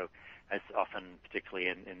 medical. So it's often, particularly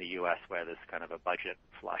in the U.S., where there's kind of a budget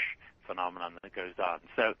flush phenomenon that goes on.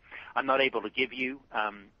 So I'm not able to give you,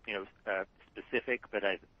 specific, but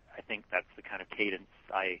I think that's the kind of cadence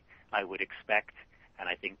I would expect. And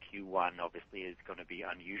I think Q1 obviously is going to be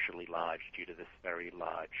unusually large due to this very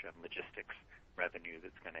large logistics revenue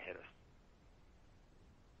that's going to hit us.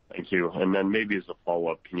 Thank you. And then maybe as a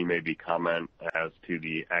follow-up, can you maybe comment as to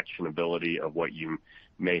the actionability of what you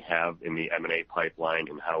may have in the M&A pipeline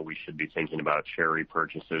and how we should be thinking about share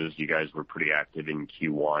repurchases? You guys were pretty active in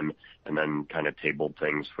Q1 and then kind of tabled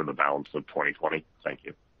things for the balance of 2020. Thank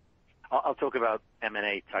you. I'll talk about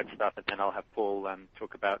M&A type stuff, and then I'll have Paul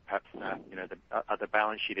talk about perhaps the other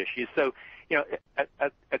balance sheet issues. So,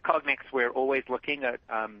 at Cognex, we're always looking at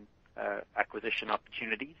acquisition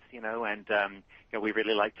opportunities, and we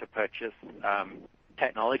really like to purchase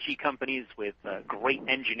technology companies with great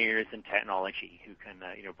engineers and technology who can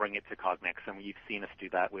bring it to Cognex. And you've seen us do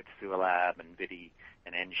that with Sualab and Vidi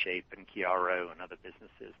and EnShape and Chiaro and other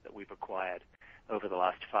businesses that we've acquired over the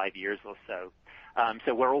last 5 years or so.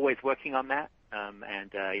 So we're always working on that,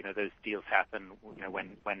 and those deals happen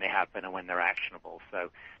when they happen and when they're actionable. So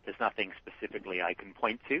there's nothing specifically I can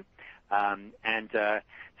point to,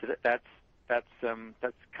 so that's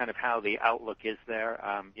kind of how the outlook is there,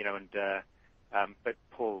 but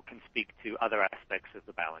Paul can speak to other aspects of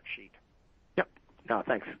the balance sheet. Yep. No,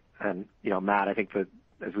 thanks. And Matt, I think that,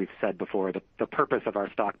 as we've said before, the purpose of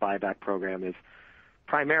our stock buyback program is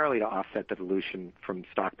primarily to offset the dilution from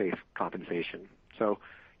stock-based compensation. So,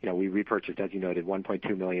 we repurchased, as you noted,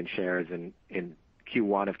 1.2 million shares in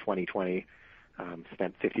Q1 of 2020,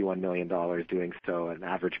 spent $51 million doing so at an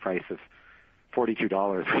average price of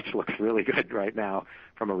 $42, which looks really good right now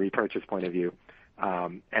from a repurchase point of view.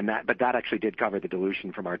 But that actually did cover the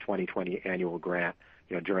dilution from our 2020 annual grant,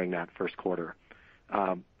 during that first quarter.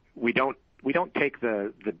 We don't take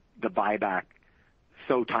the buyback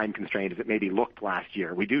so time constrained as it maybe looked last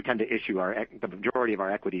year. We do tend to issue the majority of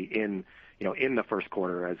our equity in the first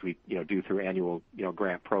quarter, as we do through annual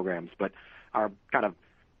grant programs. But our kind of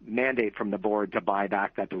mandate from the board to buy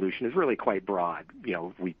back that dilution is really quite broad.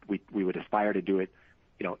 We would aspire to do it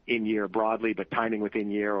in year broadly, but timing within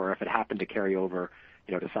year, or if it happened to carry over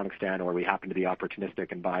to some extent, or we happen to be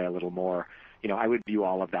opportunistic and buy a little more, I would view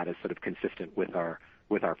all of that as sort of consistent with our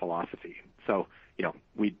with our philosophy. So,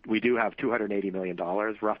 we do have $280 million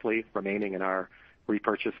roughly remaining in our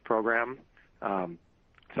repurchase program.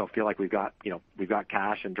 So feel like we've got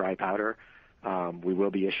cash and dry powder. We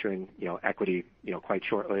will be issuing, equity, quite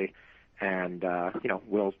shortly. And,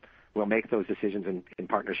 we'll make those decisions in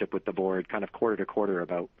partnership with the board kind of quarter to quarter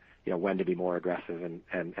about, when to be more aggressive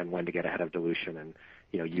and when to get ahead of dilution and,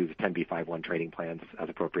 use 10b5-1 trading plans as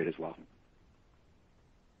appropriate as well.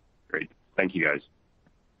 Great. Thank you, guys.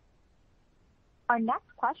 Our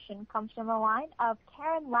next question comes from the line of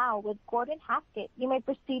Karen Lau with Gordon Haskett. You may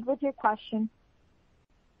proceed with your question.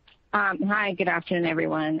 Hi, good afternoon,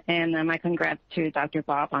 everyone, and my congrats to Dr.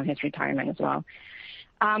 Bob on his retirement as well.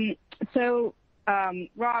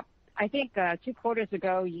 Rob, I think 2 quarters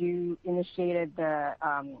ago you initiated the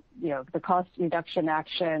cost reduction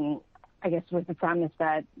action, I guess, with the premise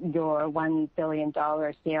that your $1 billion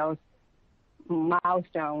sales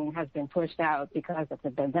milestone has been pushed out because of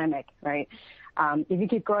the pandemic, right? If you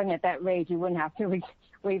keep growing at that rate, you wouldn't have to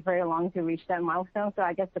wait very long to reach that milestone. So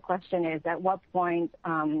I guess the question is, at what point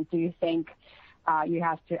do you think you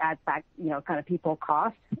have to add back, kind of people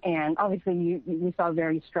costs? And obviously you saw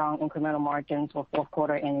very strong incremental margins for fourth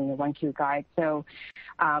quarter and in the 1Q guide. So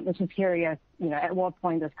I'm just curious, at what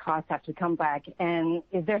point does cost have to come back? And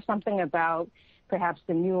is there something about perhaps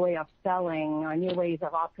the new way of selling or new ways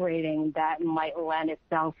of operating that might lend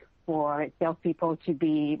itself for salespeople to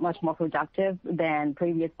be much more productive than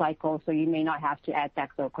previous cycles, so you may not have to add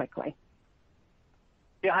back so quickly?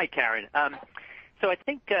 Yeah, hi, Karen. So I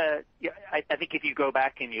think I think if you go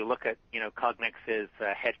back and you look at Cognex's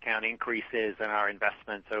headcount increases and our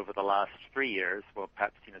investments over the last 3 years, well,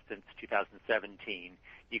 perhaps since 2017,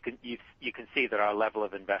 you can see that our level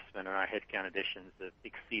of investment and our headcount additions have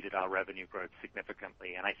exceeded our revenue growth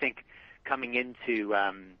significantly. And I think coming into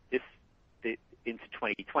into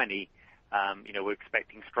 2020, we're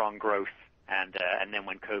expecting strong growth, and then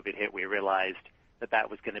when COVID hit, we realized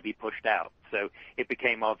that was going to be pushed out. So it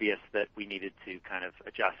became obvious that we needed to kind of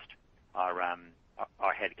adjust our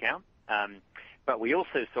headcount. But we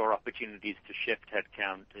also saw opportunities to shift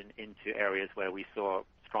headcount into areas where we saw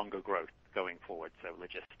stronger growth going forward. So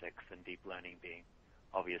logistics and deep learning being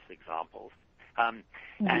obvious examples. And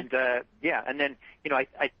then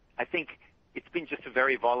I think it's been just a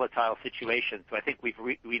very volatile situation. So I think we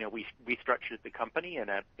restructured the company in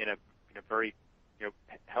a very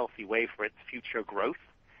healthy way for its future growth,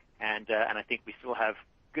 and I think we still have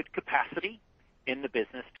good capacity in the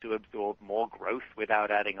business to absorb more growth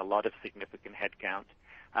without adding a lot of significant headcount.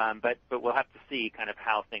 But we'll have to see kind of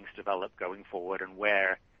how things develop going forward and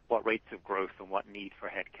what rates of growth and what need for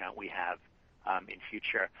headcount we have in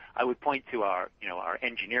future. I would point to our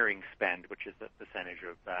engineering spend, which is a percentage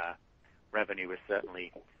of revenue, is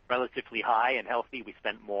certainly relatively high and healthy. We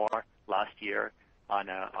spent more last year on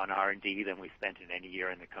R&D than we spent in any year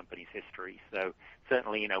in the company's history. So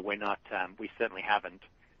certainly, we certainly haven't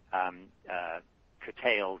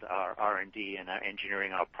curtailed our R&D and our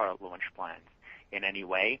engineering, our product launch plans in any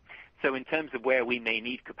way. So in terms of where we may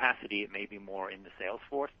need capacity, it may be more in the sales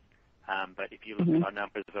force. But if you look at our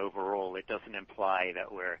numbers overall, it doesn't imply that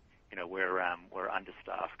we're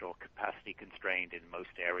understaffed or capacity constrained in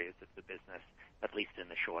most areas of the business, at least in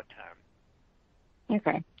the short term.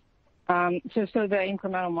 Okay. So the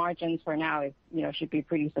incremental margins for now should be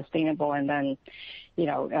pretty sustainable, and then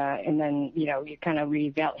you kind of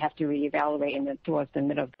have to reevaluate towards the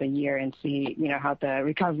middle of the year and see how the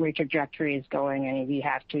recovery trajectory is going, and if you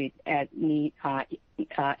have to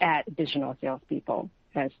add additional salespeople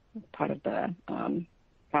as part of the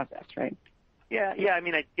process, right? Yeah.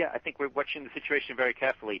 I think we're watching the situation very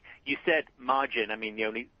carefully. You said margin. I mean,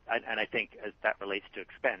 and I think as that relates to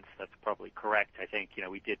expense, that's probably correct. I think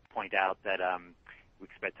we did point out that we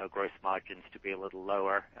expect our gross margins to be a little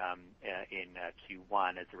lower in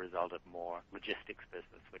Q1 as a result of more logistics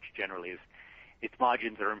business, which generally its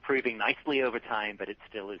margins are improving nicely over time, but it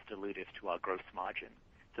still is dilutive to our gross margin.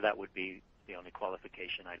 So that would be the only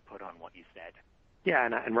qualification I'd put on what you said. Yeah,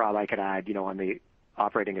 and Rob, I could add, on the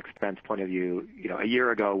operating expense point of view, a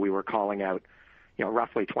year ago we were calling out,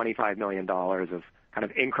 roughly $25 million of kind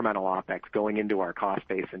of incremental OpEx going into our cost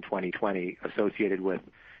base in 2020 associated with,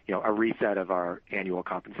 a reset of our annual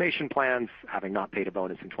compensation plans, having not paid a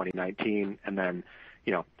bonus in 2019, and then,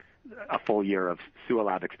 a full year of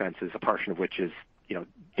SUALAB expenses, a portion of which is,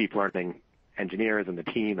 deep learning engineers and the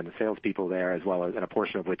team and the salespeople there, as well as, and a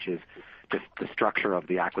portion of which is just the structure of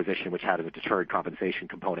the acquisition, which had a deferred compensation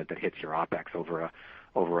component that hits your OpEx over a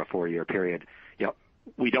 4-year period.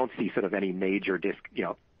 We don't see sort of any major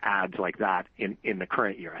adds like that in the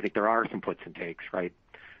current year. I think there are some puts and takes, right?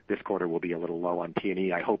 this quarter will be a little low on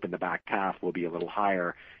T&E. I hope in the back half we'll be a little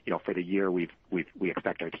higher. For the year, we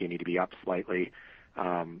expect our T&E to be up slightly.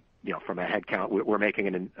 From a headcount, we're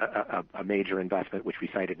making a major investment, which we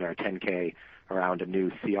cited in our 10K, around a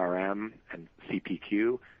new CRM and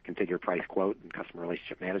CPQ, configure, price, quote, and customer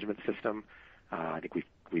relationship management system. I think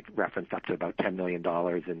we've referenced up to about $10 million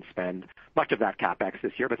in spend. Much of that CapEx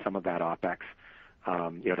this year, but some of that OpEx.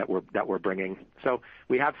 That we're bringing. So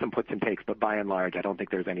we have some puts and takes, but by and large, I don't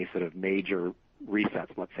think there's any sort of major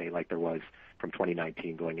resets, let's say, like there was from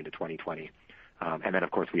 2019 going into 2020. And then,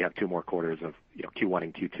 of course, we have 2 more quarters of Q1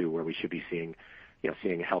 and Q2 where we should be seeing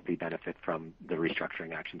a healthy benefit from the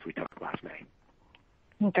restructuring actions we took last May.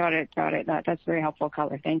 Got it. That's very helpful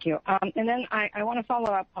color. Thank you. And then I want to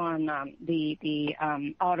follow up on the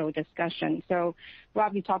auto discussion. So,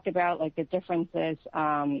 Rob, you talked about like the differences,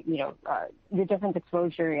 the different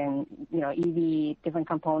exposure in EV, different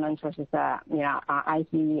components versus ICE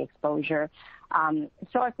exposure.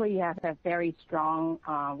 Historically, you have a very strong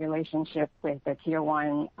relationship with the tier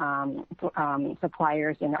 1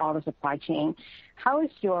 suppliers in the auto supply chain. How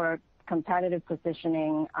is your competitive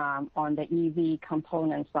positioning on the EV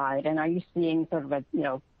component side, and are you seeing sort of a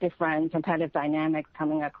different competitive dynamics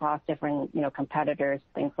coming across different competitors,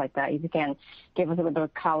 things like that? If you can give us a little bit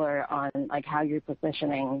of color on like how you're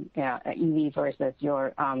positioning EV versus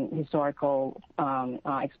your historical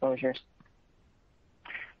exposures.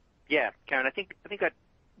 Yeah, Karen, I think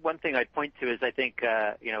one thing I'd point to is I think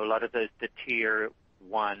a lot of the tier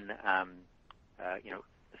 1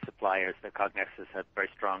 suppliers that Cognex has had very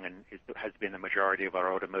strong and has been the majority of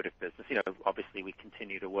our automotive business. Obviously we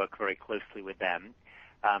continue to work very closely with them,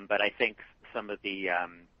 but I think some of the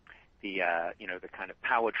kind of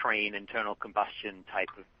powertrain, internal combustion type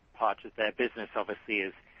of parts of their business obviously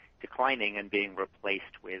is declining and being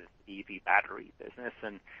replaced with EV battery business,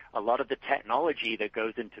 and a lot of the technology that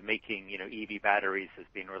goes into making EV batteries has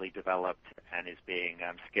been really developed and is being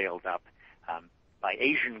scaled up by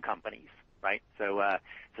Asian companies. Right, so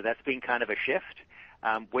that's been kind of a shift.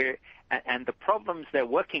 And the problems they're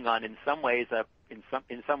working on in some ways are in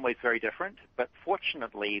some ways very different. But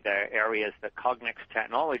fortunately, they're areas that Cognex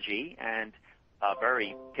technology and a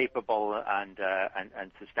very capable and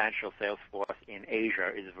substantial sales force in Asia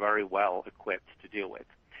is very well equipped to deal with.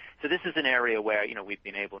 So this is an area where we've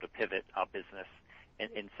been able to pivot our business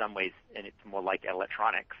in some ways, and it's more like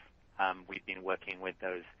electronics. We've been working with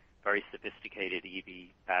those very sophisticated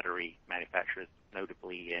EV battery manufacturers,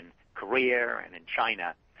 notably in Korea and in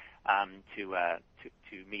China,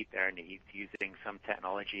 to meet their needs using some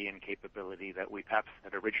technology and capability that we perhaps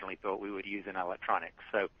had originally thought we would use in electronics.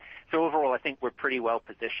 So overall, I think we're pretty well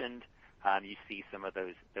positioned. You see some of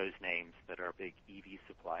those names that are big EV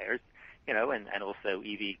suppliers, and also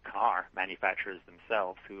EV car manufacturers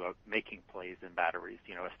themselves who are making plays in batteries,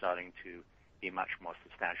 are starting to be much more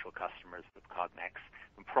substantial customers with Cognex,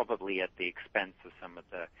 and probably at the expense of some of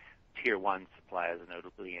the tier 1 suppliers,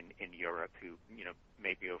 notably in Europe, who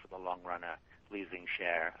maybe over the long run are losing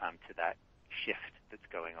share to that shift that's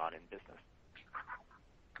going on in business.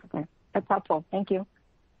 Okay, that's helpful. Thank you.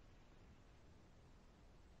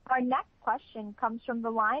 Our next question comes from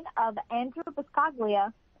the line of Andrew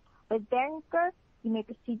Buscaglia with Berenberg. You may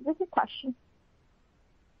proceed with your question.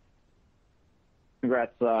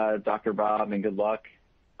 Congrats, Dr. Bob, and good luck.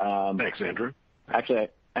 Thanks, Andrew. Actually,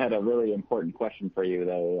 I had a really important question for you,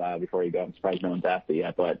 though, before you go. I'm surprised no one's asked it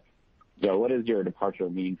yet, but what does your departure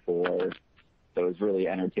mean for those really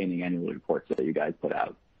entertaining annual reports that you guys put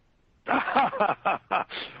out?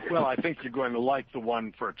 Well, I think you're going to like the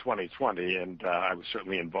one for 2020, and I was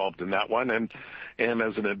certainly involved in that one. And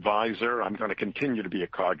as an advisor, I'm going to continue to be a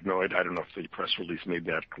cognoid. I don't know if the press release made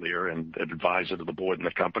that clear, and an advisor to the board and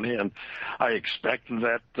the company. And I expect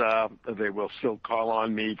that they will still call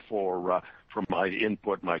on me for my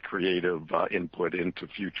input, my creative input into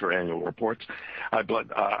future annual reports.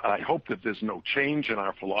 But I hope that there's no change in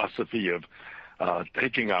our philosophy of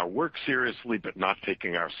taking our work seriously, but not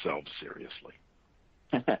taking ourselves seriously.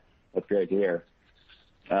 That's great to hear.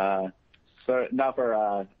 So now for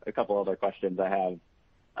a couple other questions I have.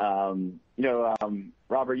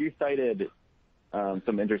 Robert, you cited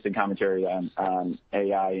some interesting commentary on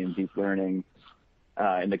AI and deep learning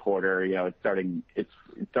in the quarter. It's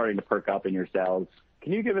starting to perk up in your sales.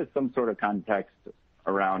 Can you give us some sort of context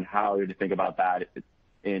around how to think about that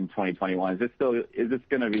in 2021? Is this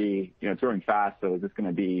going to be, it's growing fast, so is this going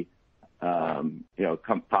to be,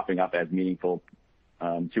 popping up as meaningful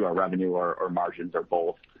to our revenue or margins or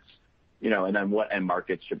both? And then what end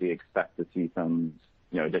markets should we expect to see some,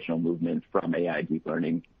 additional movement from AI deep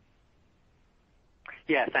learning?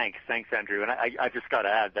 Yeah, thanks, Andrew. And I just got to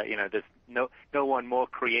add that there's no one more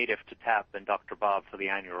creative to tap than Dr. Bob for the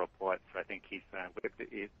annual report. So I think it's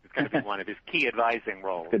going to be one of his key advising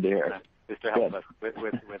roles. Good to hear. Is to help us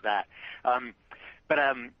with that.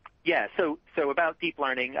 Yeah. So about deep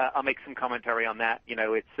learning, I'll make some commentary on that.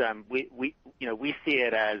 It's we see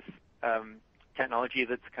it as technology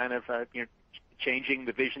that's kind of changing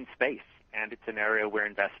the vision space. And it's an area we're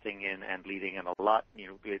investing in and leading in a lot.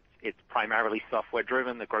 It's primarily software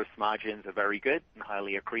driven. The gross margins are very good and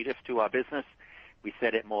highly accretive to our business. We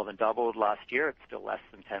said it more than doubled last year. It's still less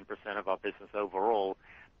than 10% of our business overall,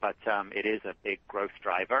 but it is a big growth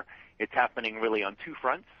driver. It's happening really on two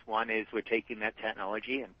fronts. One is we're taking that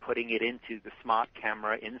technology and putting it into the smart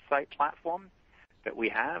camera insight platform that we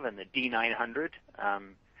have, and the D900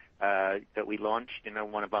 that we launched.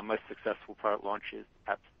 One of our most successful product launches,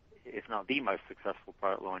 perhaps if not the most successful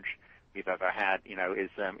product launch we've ever had,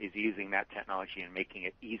 is using that technology and making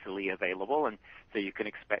it easily available. And so you can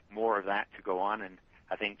expect more of that to go on and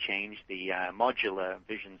I think change the modular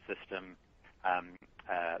vision system, a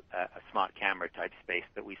smart camera type space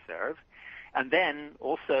that we serve. And then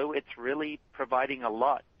also it's really providing a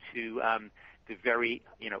lot to the very,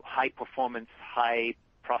 high performance, high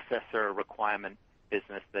processor requirement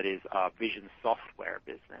business that is our vision software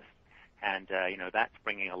business. And, that's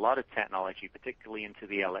bringing a lot of technology, particularly into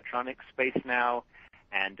the electronic space now.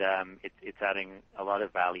 And it's adding a lot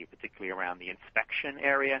of value, particularly around the inspection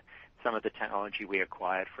area. Some of the technology we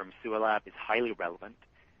acquired from Sualab is highly relevant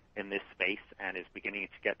in this space and is beginning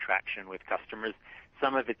to get traction with customers.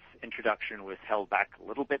 Some of its introduction was held back a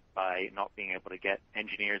little bit by not being able to get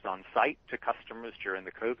engineers on site to customers during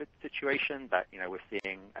the COVID situation. But, we're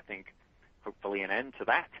seeing, I think, hopefully an end to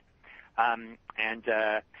that. And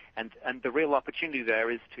the real opportunity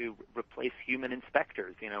there is to replace human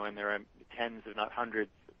inspectors, and there are tens, if not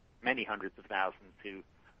hundreds, many hundreds of thousands who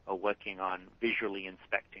are working on visually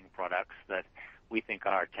inspecting products that we think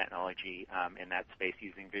our technology in that space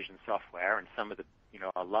using vision software, and some of the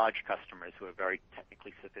our large customers who are very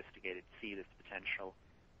technically sophisticated see this potential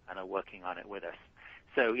and are working on it with us.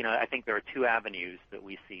 So I think there are two avenues that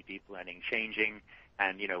we see deep learning changing,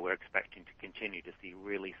 and we're expecting to continue to see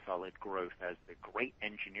really solid growth as the great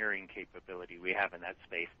engineering capability we have in that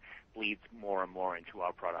space bleeds more and more into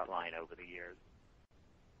our product line over the years.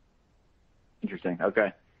 Interesting.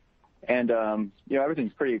 Okay. And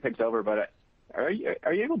everything's pretty picked over, but are you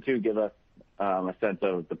able to give us a sense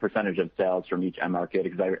of the percentage of sales from each end market?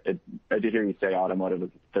 Because I did hear you say automotive was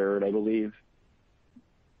a third, I believe.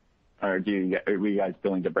 Or were you guys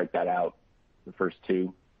willing to break that out, the first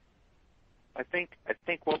two? I think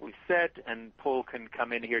what we said, and Paul can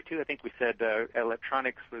come in here too. I think we said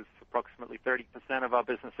electronics was approximately 30% of our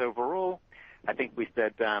business overall. I think we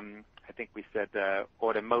said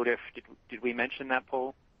automotive. Did we mention that,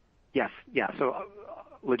 Paul? Yes. Yeah. So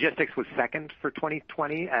logistics was second for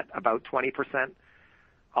 2020 at about 20%.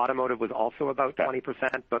 Automotive was also about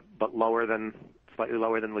 20%, but slightly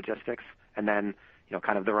lower than logistics. And then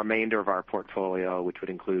kind of the remainder of our portfolio, which would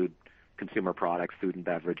include consumer products, food and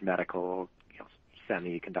beverage, medical,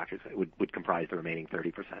 semiconductors, would comprise the remaining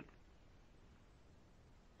 30%.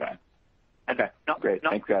 Okay. Great.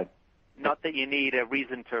 Thanks, guys. Not that you need a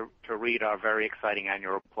reason to read our very exciting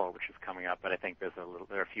annual report, which is coming up, but I think there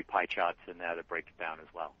are a few pie charts in there that break it down as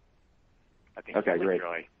well. I think okay, great.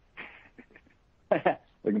 Enjoy.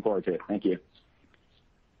 Looking forward to it. Thank you.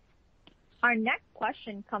 Our next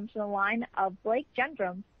question comes from the line of Blake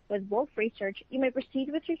Gendron with Wolfe Research. You may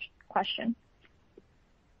proceed with your question.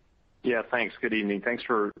 Yeah, thanks. Good evening. Thanks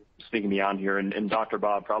for sneaking me on here. And Dr.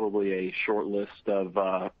 Bob, probably a short list of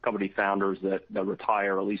company founders that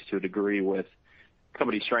retire, at least to a degree, with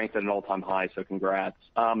company strength at an all-time high. So congrats.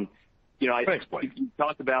 Thanks, Blake. You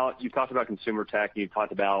talked about consumer tech. You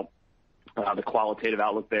talked about the qualitative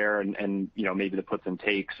outlook there, and maybe the puts and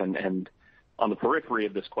takes, and on the periphery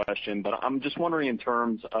of this question. But I'm just wondering, in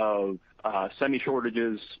terms of semi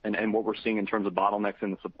shortages and what we're seeing in terms of bottlenecks in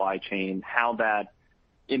the supply chain, how that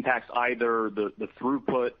impacts either the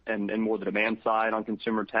throughput and more the demand side on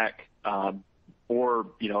consumer tech, or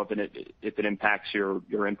if it impacts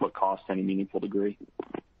your input costs to any meaningful degree.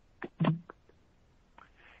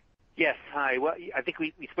 Yes. Hi. Well, I think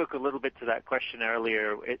we spoke a little bit to that question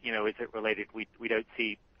earlier. Is it related? We don't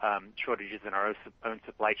see shortages in our own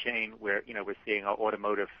supply chain. We're seeing our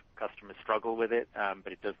automotive customers struggle with it,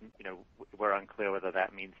 but it doesn't. We're unclear whether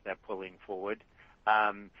that means they're pulling forward.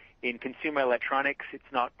 In consumer electronics,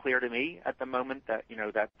 it's not clear to me at the moment that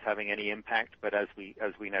that's having any impact. But as we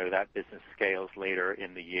know, that business scales later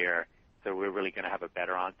in the year, so we're really going to have a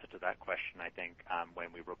better answer to that question, I think,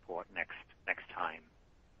 when we report next time.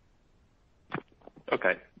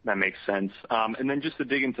 Okay, that makes sense. And then just to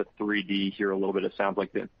dig into 3D here a little bit, it sounds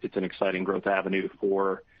like that it's an exciting growth avenue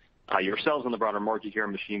for yourselves in the broader market here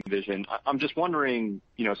in machine vision. I'm just wondering,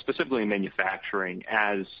 specifically in manufacturing,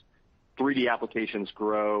 as 3D applications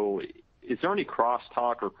grow, is there any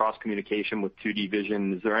crosstalk or cross communication with 2D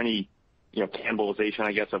vision? Is there any cannibalization,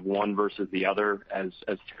 I guess, of one versus the other as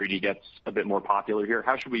 3D gets a bit more popular here?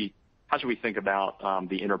 How should we think about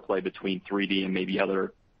the interplay between 3D and maybe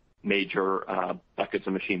other major buckets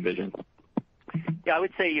of machine vision? Yeah, I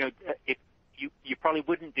would say if you probably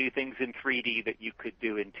wouldn't do things in 3D that you could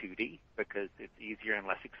do in 2D because it's easier and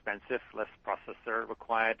less expensive, less processor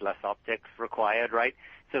required, less optics required, right?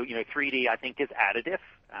 So 3D I think is additive,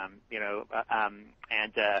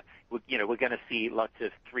 we're going to see lots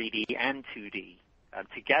of 3D and 2D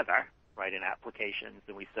together, right, in applications,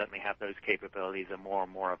 and we certainly have those capabilities, and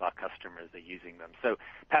more of our customers are using them. So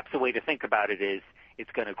perhaps the way to think about it is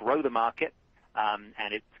it's going to grow the market,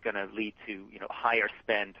 and it's going to lead to higher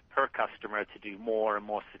spend per customer to do more and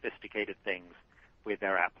more sophisticated things with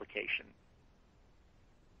their application.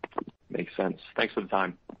 Makes sense. Thanks for the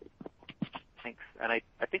time. Thanks. And I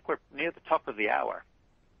think we're near the top of the hour.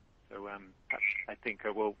 So I think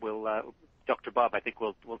we'll Dr. Bob, I think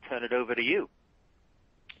we'll turn it over to you.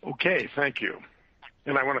 Okay, thank you.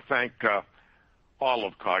 And I want to thank all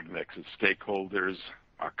of Cognex's stakeholders,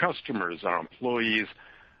 our customers, our employees,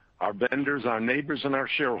 our vendors, our neighbors, and our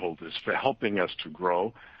shareholders for helping us to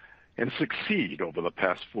grow and succeed over the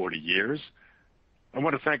past 40 years. I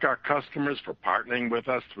want to thank our customers for partnering with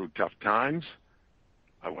us through tough times.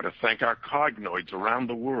 I want to thank our Cognoids around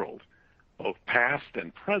the world, both past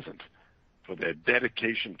and present, for their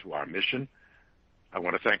dedication to our mission. I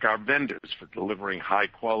want to thank our vendors for delivering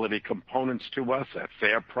high-quality components to us at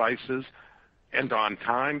fair prices and on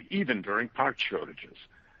time, even during part shortages.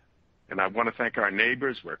 And I want to thank our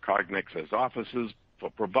neighbors where Cognex has offices for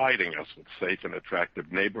providing us with safe and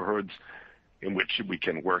attractive neighborhoods in which we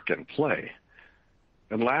can work and play.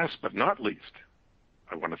 And last but not least,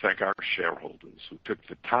 I want to thank our shareholders who took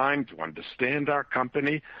the time to understand our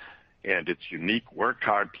company and its unique work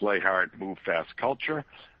hard, play hard, move fast culture,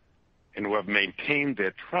 and who have maintained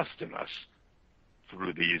their trust in us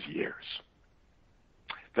through these years.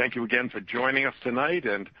 Thank you again for joining us tonight,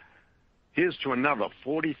 and here's to another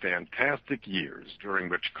 40 fantastic years during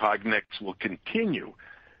which Cognex will continue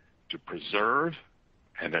to preserve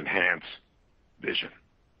and enhance vision.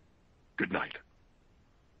 Good night.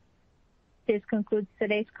 This concludes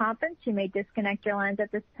today's conference. You may disconnect your lines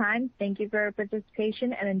at this time. Thank you for your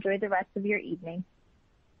participation and enjoy the rest of your evening.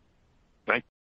 Thank you.